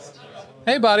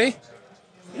 Hey, buddy.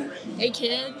 Hey,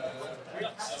 kid.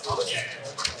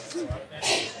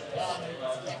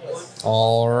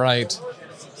 All right.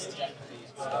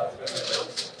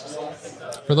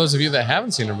 For those of you that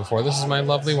haven't seen her before, this is my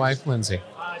lovely wife, Lindsay.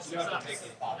 He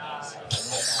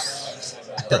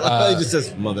just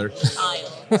says mother.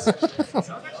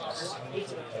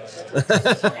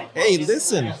 Hey,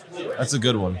 listen. That's a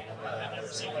good one.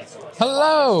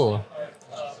 Hello.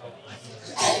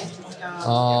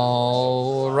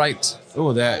 All right.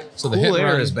 Oh, that So the cool hit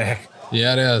air run- is back.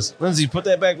 Yeah, it is. Lindsay, put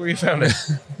that back where you found it.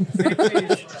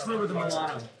 Crew of the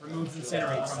Milano removes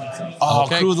Incinerate from himself. Oh,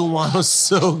 Okay. Crew of the Milano's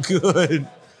so good.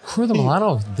 Crew of the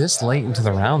Milano this late into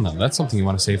the round, though. That's something you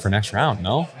want to save for next round,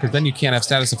 no? Because then you can't have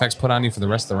status effects put on you for the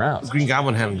rest of the round. Green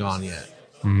Goblin hadn't gone yet.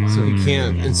 So he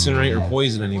can't incinerate or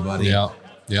poison anybody. Yep.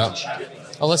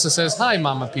 Alyssa says, hi,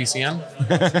 Mama PCM.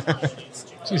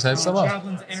 She says hello.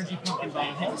 Goblin's energy pumpkin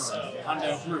bomb hit and run on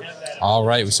the Groot. All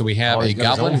right, so we have Oh, a he's got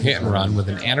his Goblin own hit and run with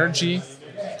an energy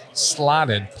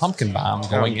slotted pumpkin bomb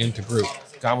going into Groot.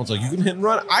 Goblin's like, you can hit and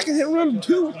run. I can hit and run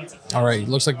too. All right,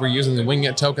 looks like we're using the Wing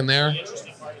It token there.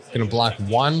 Gonna block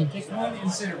one.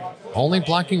 Only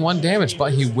blocking 1 damage,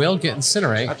 but he will get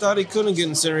Incinerate. I thought he couldn't get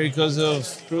incinerated because of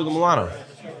through the Milano.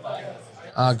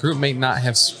 Groot may not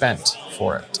have spent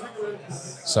for it.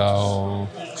 So,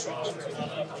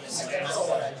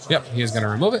 yep, he is gonna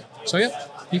remove it. So,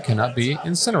 yep, he cannot be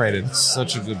incinerated.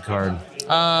 Such a good card.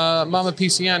 Mama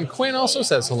PCN Quinn also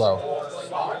says hello.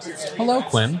 Hello,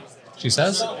 Quinn, she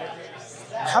says.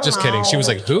 Just kidding. She was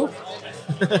like, who?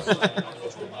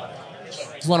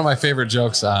 It's one of my favorite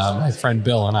jokes. My friend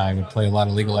Bill and I would play a lot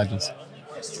of League of Legends.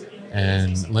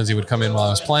 And Lindsay would come in while I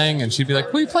was playing, and she'd be like,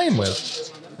 who are you playing with?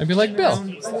 I'd be like, Bill.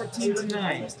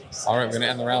 14-9. All right, we're going to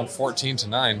end the round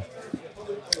 14-9.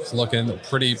 It's looking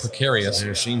pretty precarious.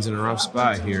 Yeah, Shane's in a rough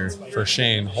spot here. For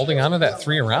Shane. Holding on to that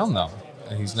 3 around, though.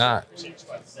 And he's not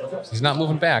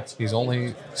moving back. He's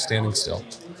only standing still.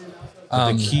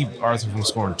 To keep Arthur from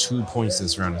scoring 2 points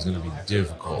this round is going to be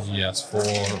difficult. Yes, for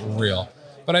real.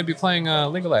 But I'd be playing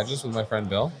League of Legends with my friend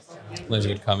Bill. Lindsay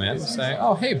would come in and say,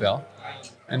 oh, hey, Bill.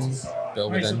 And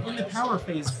Bill would then... In the power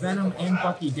phase, Venom and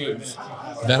Bucky Days.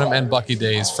 Venom and Bucky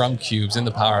Days from Cubes in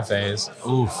the power phase.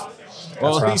 Oof.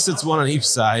 Well, at rough. least it's one on each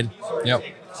side. Yep.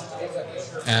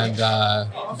 And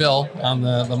Bill, on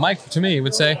the mic to me,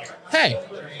 would say, hey,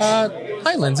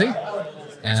 hi, Lindsay.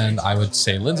 And I would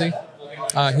say, Lindsay.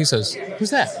 He says, who's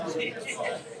that?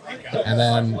 And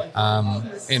then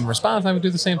in response, I would do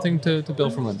the same thing to Bill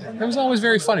from Lindsay. It was always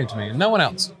very funny to me, and no one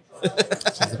else. So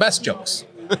the best jokes.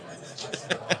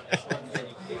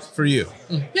 For you.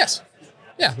 Yes.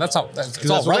 Yeah, that's all. It's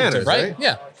all that's what relative, matters, right? right?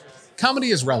 Yeah. Comedy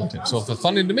is relative. So if it's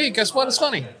funny to me, guess what? It's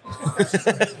funny.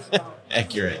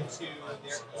 Accurate.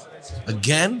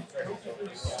 Again?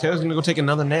 Taylor's going to go take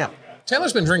another nap.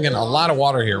 Taylor's been drinking a lot of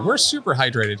water here. We're super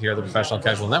hydrated here at the Professional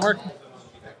Casual Network.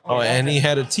 Oh, and he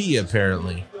had a tea,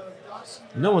 apparently.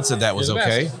 No one said that was You're the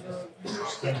okay.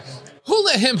 Who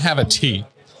let him have a tea?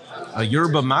 A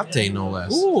yerba mate, no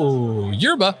less. Ooh,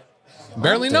 yerba.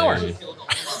 Barely know her.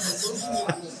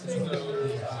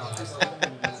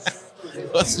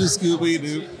 What's the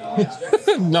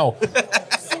Scooby-Doo? No.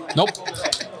 Nope.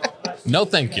 No,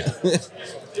 thank you.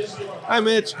 Hi,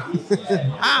 Mitch.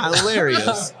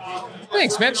 Hilarious.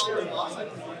 Thanks, Mitch.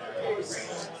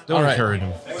 Don't All right. encourage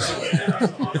him.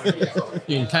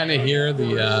 You can kind of hear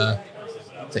the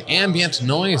ambient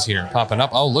noise here popping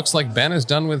up. Oh, looks like Ben is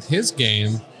done with his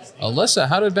game. Alyssa,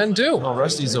 how did Ben do? Oh,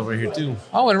 Rusty's over here, too.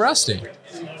 Oh, and Rusty.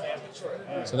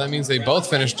 So that means they both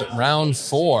finished round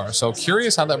 4. So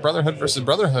curious how that Brotherhood versus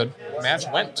Brotherhood match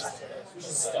went.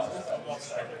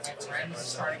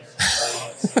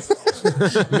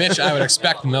 Mitch, I would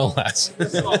expect no less.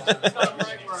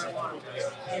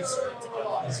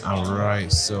 All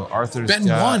right, so Arthur's Ben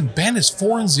won. Ben is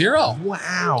 4-0.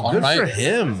 Wow, All good right. for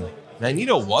him.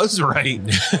 Magneto was right.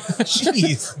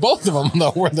 Jeez. Both of them,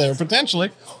 though, were there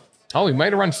potentially. Oh, he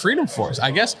might have run Freedom Force.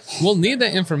 I guess we'll need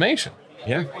that information.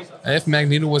 Yeah. If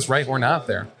Magneto was right or not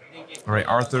there. All right,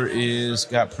 Arthur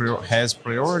has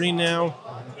priority now.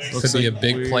 Could be a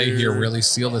big play here, really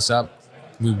seal this up.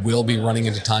 We will be running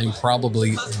into time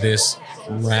probably this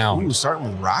round. Ooh, starting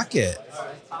with Rocket.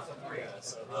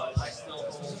 I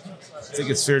think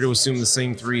it's fair to assume the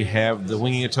same 3 have the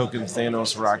Winging a Token,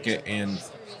 Thanos, Rocket, and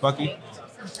Bucky.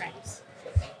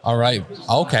 All right.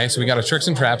 Okay, so we got a Tricks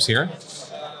and Traps here.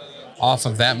 Off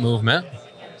of that movement.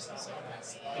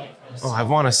 Oh, I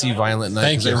want to see Violent Night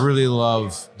Thank because you. I really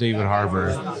love David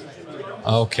Harbour.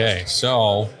 Okay,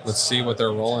 so let's see what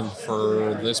they're rolling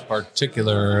for this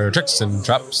particular Tricks and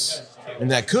Traps. And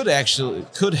that could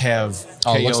have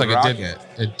Oh, it looks KO'd like Rocket.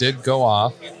 it did go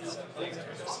off.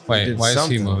 Wait, did why is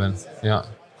he something. moving? Yeah.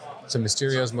 So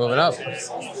Mysterio's moving up.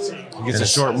 He gets a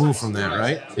short move from that,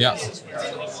 right? Yeah.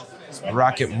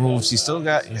 Rocket moves. He still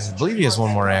got, I believe he has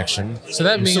one more action. So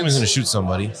that I'm assuming he's means going to shoot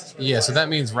somebody. yeah, so that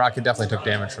means Rocket definitely took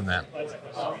damage from that.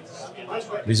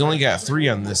 But he's only got 3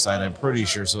 on this side, I'm pretty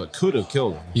sure, so it could have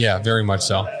killed him. Yeah, very much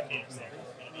so.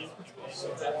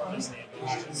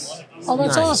 Oh,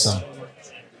 that's Nice. awesome.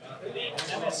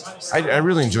 I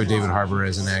really enjoy David Harbour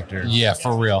as an actor. Yeah,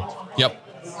 for real. Yep.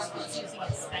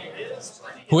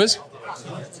 Who is?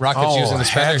 Rocket's using the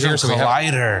spender here, so we have.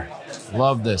 Collider.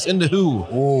 Love this. Into who?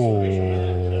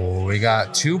 Oh, we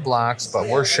got 2 blocks, but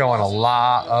we're showing a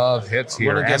lot of hits I'm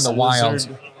here. gonna And guess the Wilds.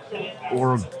 Wizard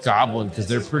or Goblin, because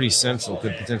they're pretty central.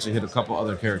 Could potentially hit a couple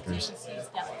other characters.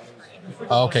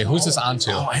 Okay, who's this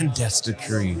onto? Oh, and Death's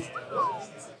Decree.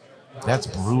 That's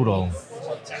brutal.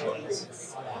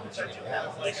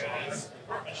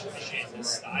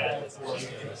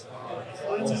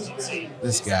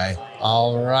 This guy.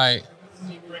 All right.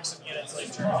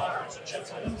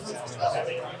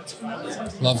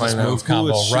 Love this Find out move who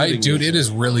combo, is right, shooting dude? this. It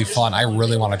is really fun. I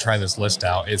really want to try this list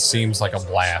out. It seems like a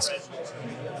blast.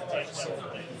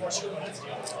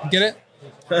 Get it?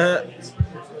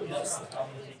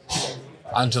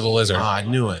 Onto the lizard. Ah, I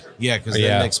knew it. Yeah, because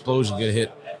Yeah. that explosion could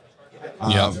hit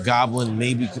Goblin,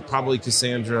 maybe, probably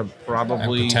Cassandra,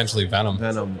 probably And potentially Venom.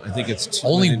 Venom. I think it's two.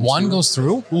 Only within one two. goes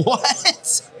through?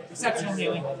 What? Exceptional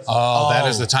healing. Oh, that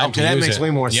is the time okay, to that use makes it. way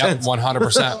more Yep, sense.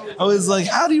 100%. I was like,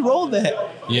 how do you roll that?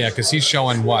 Yeah, because he's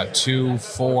showing what? 2,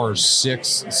 4,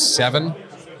 6, 7.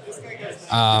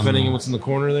 Depending on what's in the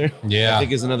corner there. Yeah. I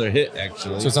think it's another hit,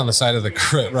 actually. So it's on the side of the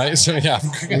crit, right? So yeah,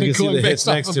 I'm you can see going the hits based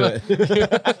off next of to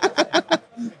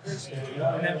it.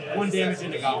 And then 1 damage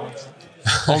into Goblin.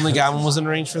 Only Goblin was in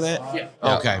range for that? Yeah.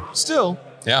 Okay. Still.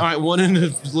 Yeah. All right, 1 in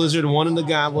the Lizard, 1 in the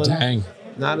Goblin. Dang.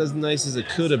 Not as nice as it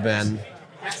could have been.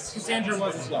 Cassandra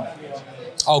was as well.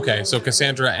 Okay, so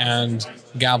Cassandra and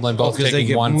Goblin both 'cause they taking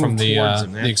get 1 from moved the towards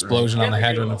him, that's explosion right. on the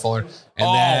Hadron and Fuller. And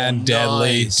Oh, then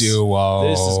Deadly nice. Duo.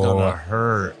 This is going to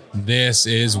hurt. This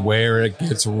is where it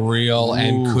gets real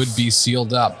and Oof. could be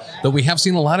sealed up. Though we have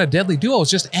seen a lot of Deadly Duos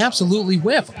just absolutely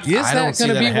whiff. Is I don't that see going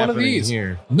to that be one of happening these?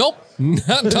 here. Nope.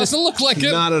 Doesn't look like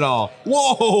it. Not at all.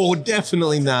 Whoa,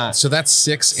 definitely not. So that's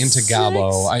 6 into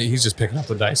Gabo. He's just picking up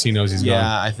the dice. He knows he's going.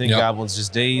 Yeah, I think Yep. Goblin's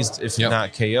just dazed, if Yep.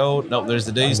 not KO'd. Nope, there's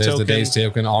the dazed There's token. the day's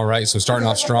token. All right, so starting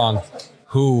off strong.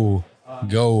 Who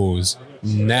goes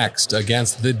next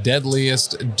against the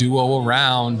deadliest duo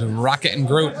around, Rocket and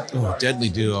Groot? Oh, Deadly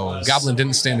Duos. Goblin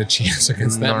didn't stand a chance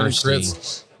against that many Nasty.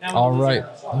 crits. All right.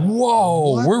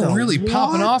 Whoa, What we're the really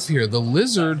popping what? off here. The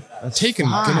lizard taking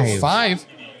 5. 5.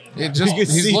 It just You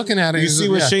can he's see- looking at it. You he's see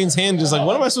just- with yeah. Shane's hand, just like,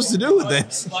 what am I supposed to do with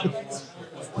this?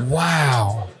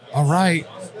 Wow. All right.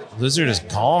 Lizard is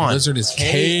gone. Lizard is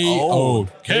KO'd.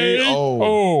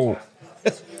 KO.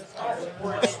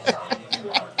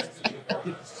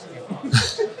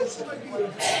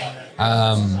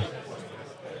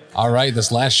 All right,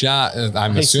 this last shot,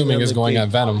 I'm assuming, is going at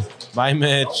Venom. Bye,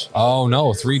 Mitch. Oh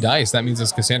no, 3 dice. That means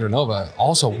it's Cassandra Nova.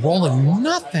 Also rolling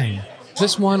nothing.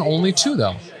 This one only 2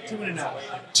 though.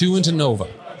 2 into Nova.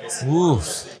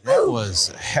 Oof. That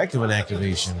was a heck of an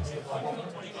activation.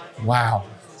 Wow.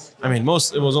 I mean, it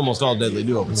was almost all Deadly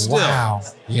Duo, but still. Wow.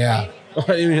 Yeah.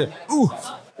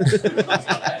 Oof.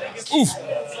 Oof.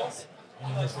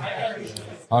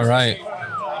 All right.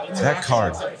 That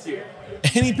card.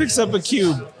 And he picks up a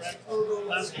cube.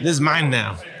 This is mine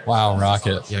now. Wow,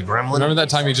 Rocket. Yeah, Gremlin. Remember that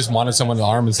time you just wanted someone to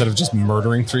arm instead of just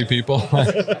murdering 3 people?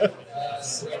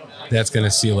 That's going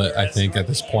to seal it, I think, at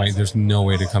this point. There's no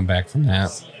way to come back from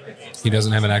that. He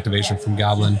doesn't have an activation from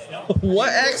Goblin. What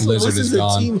excellent. Lizard This is is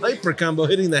gone. a team hyper combo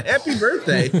hitting the happy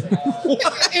birthday.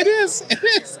 What? It is. It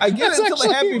is. I get It's it until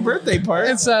the actually- happy birthday part.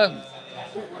 It's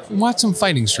watch some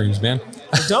fighting streams, man.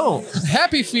 I don't.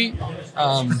 Happy feet.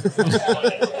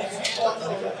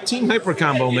 Team hyper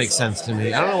combo makes sense to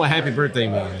me. I don't know what happy birthday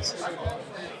means.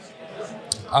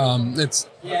 It's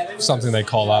something they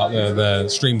call out the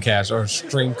streamcast or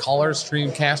stream callers,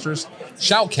 streamcasters,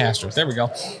 shoutcasters. There we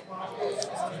go.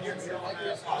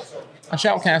 A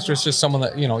shoutcaster is just someone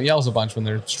that yells a bunch when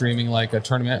they're streaming like a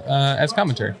tournament as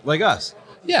commentary. Like us.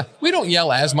 Yeah, we don't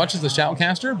yell as much as the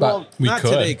shoutcaster, but Well, we not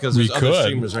could. today because we there's other could.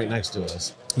 streamers right next to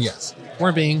us. Yes,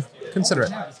 we're being considerate.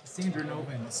 Now it's Cassandra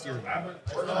Nova and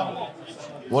Mysterio.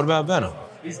 What about Venom?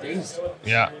 He's dazed.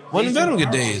 Yeah, When did Venom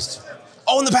get dazed?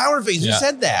 Oh, in the power phase. Yeah. You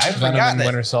said that. I Venom forgot and that.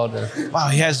 Winter Soldier. Wow,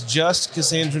 he has just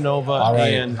Cassandra Nova All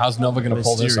right, and how's Nova going to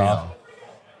pull this Mysterio.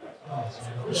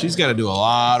 off? She's got to do a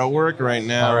lot of work right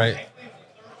now. All right.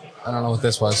 I don't know what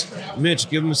this was. Mitch,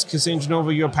 give him Cassandra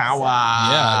Nova your power.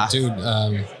 Yeah, dude.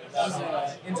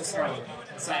 Into Starlight.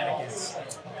 Sadicus.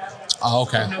 Oh,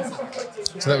 okay.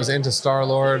 So that was into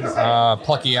Star-Lord.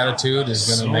 Plucky Attitude is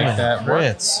going to make that work.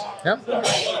 Crits. Yep.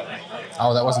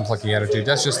 Oh, that wasn't Plucky Attitude.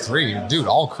 That's just 3. Dude,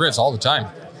 all crits all the time.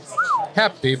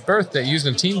 Happy birthday. Used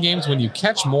in team games when you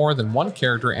catch more than one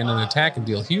character and an attack and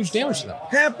deal huge damage to them.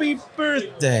 Happy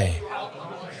birthday.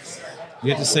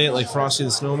 You have to say it like Frosty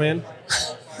the Snowman.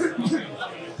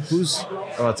 Who's...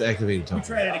 Oh, it's activated token.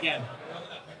 Try it again.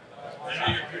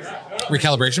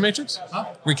 Recalibration Matrix? Huh?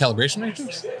 Recalibration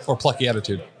Matrix? Or Plucky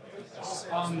Attitude?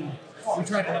 We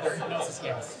tried another hypnosis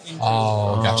gas.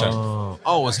 Oh, gotcha.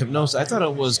 Oh, it was Hypnosis. I thought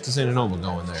it was Cassandra Nova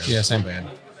going there. Yeah, same. Bad.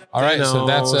 All right, so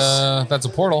Thanos. that's a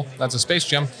portal. That's a space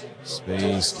gem.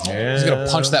 Space. Yeah. He's going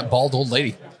to punch that bald old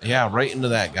lady. Yeah, right into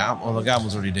that goblin. Well, the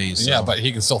goblin's already dazed. Yeah, so. but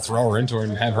he can still throw her into her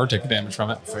and have her take damage from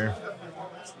it. Fair.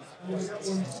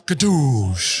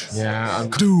 Kadoosh. Yeah,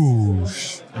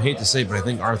 Kadoosh. I hate to say it, but I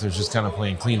think Arthur's just kind of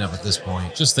playing cleanup at this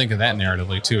point. Just think of that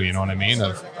narratively, too. You know what I mean?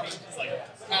 Of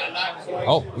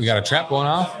Oh, we got a trap going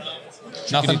off.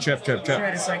 Nothing. Trap. Tried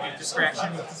a psychic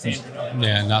distraction with Cassandra.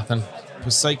 Yeah, nothing.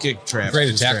 Psychic trap.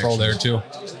 Great attack roll there, too.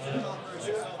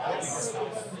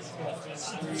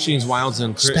 Sheen's Wilds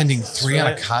and crit. Spending 3 on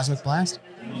a Cosmic Blast?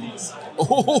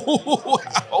 Oh,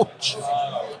 ouch.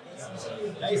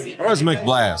 Cosmic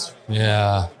Blast.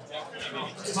 Yeah.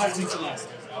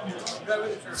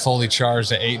 Fully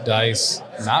charged at 8 dice.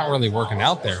 Not really working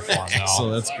out there for him, though.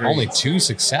 Excellent, that's great. Only 2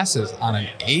 successes on an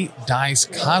 8 dice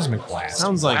Cosmic Blast.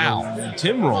 Sounds like a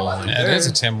Tim roll. Right Yeah, there. it is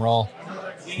a Tim roll.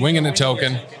 Winging a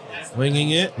token.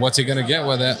 Winging it. What's he going to get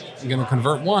with it? He's going to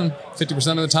convert 1.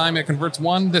 50% of the time, it converts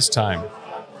 1 this time.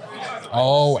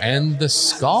 Oh, and the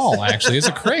skull, actually, is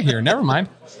a crit here. Never mind.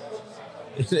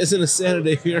 It isn't a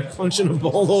Saturday if you're a functional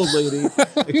old lady.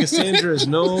 Cassandra is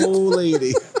no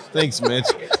lady. Thanks, Mitch.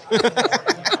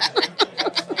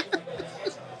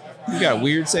 You got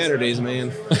weird Saturdays,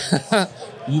 man.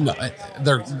 You know,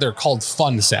 they're called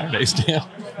fun Saturdays, Dan.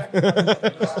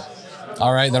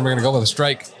 All right, then we're going to go with a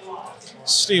strike.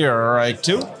 Steer, right,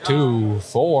 2. 2,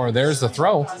 4. There's the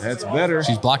throw. That's better.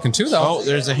 She's blocking 2, though. Oh,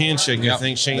 there's a handshake. Yep. I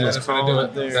think Shane is That's going to calling do it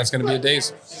it. there. That's going to be a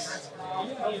daze.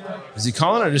 Is he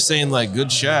calling or just saying, like,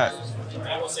 good shot?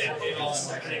 I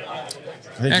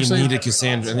think Actually- he needed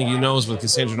Cassandra. I think he knows with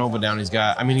Cassandra Nova down, he's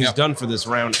Yep. done for this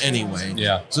round anyway.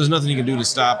 Yeah. So there's nothing he can do to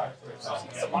stop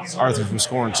Arthur from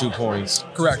scoring 2 points.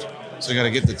 Correct. So we got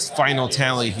to get the final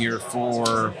tally here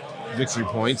for victory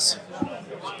points.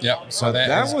 Yep. So that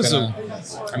That is was gonna,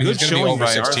 I mean, good he's going to be showing over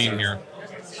by 16 Arthur. here.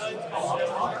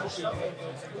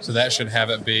 So that should have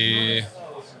it be.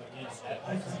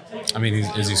 I mean,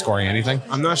 is he scoring anything?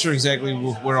 I'm not sure exactly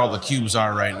where all the cubes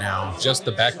are right now. Just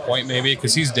the back point, maybe,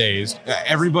 because he's dazed.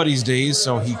 Everybody's dazed,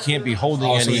 so he can't be holding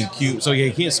Oh, so any he- cube. So yeah,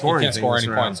 he can't score He can't anything. score this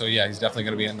any round. points. So yeah, he's definitely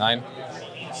going to be at 9.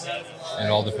 It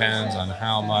all depends on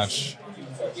how much.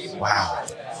 Wow.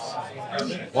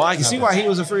 Well, I can see why he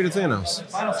was afraid of Thanos.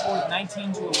 Final score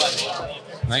 19 to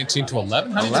 11. 19 to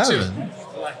 11? How do you get 2?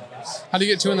 How do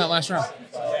you get 2 in that last round?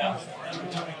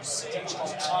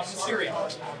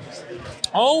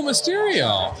 Oh,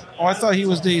 Mysterio. Oh, I thought he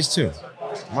was dazed too.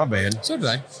 My bad. So did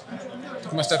I.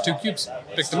 He must have 2 cubes.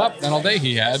 Picked him up, and all day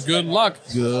he had good luck.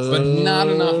 Good. But not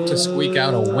enough to squeak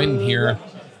out a win here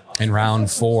in round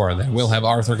 4. They will have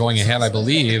Arthur going ahead, I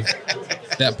believe.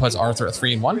 That puts Arthur at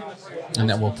 3-1, and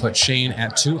that will put Shane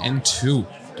at 2-2.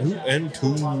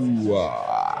 2-2.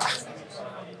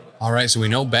 All right, so we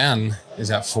know Ben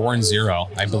is at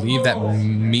 4-0. I believe that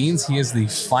means he is the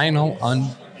final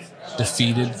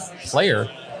undefeated player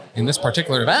in this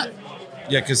particular event.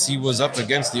 Yeah, because he was up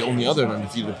against the only other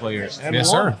undefeated player. And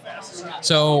Yes, won. sir.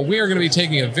 So we are going to be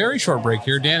taking a very short break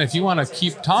here. Dan, if you want to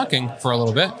keep talking for a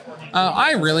little bit,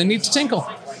 I really need to tinkle.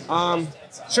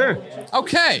 Sure.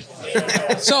 Okay.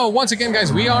 So once again,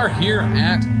 guys, we are here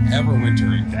at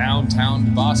Everwinter in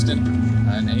downtown Boston,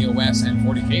 an AOS and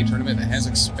 40K tournament that has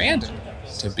expanded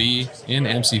to be in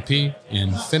MCP,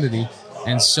 Infinity,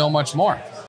 and so much more.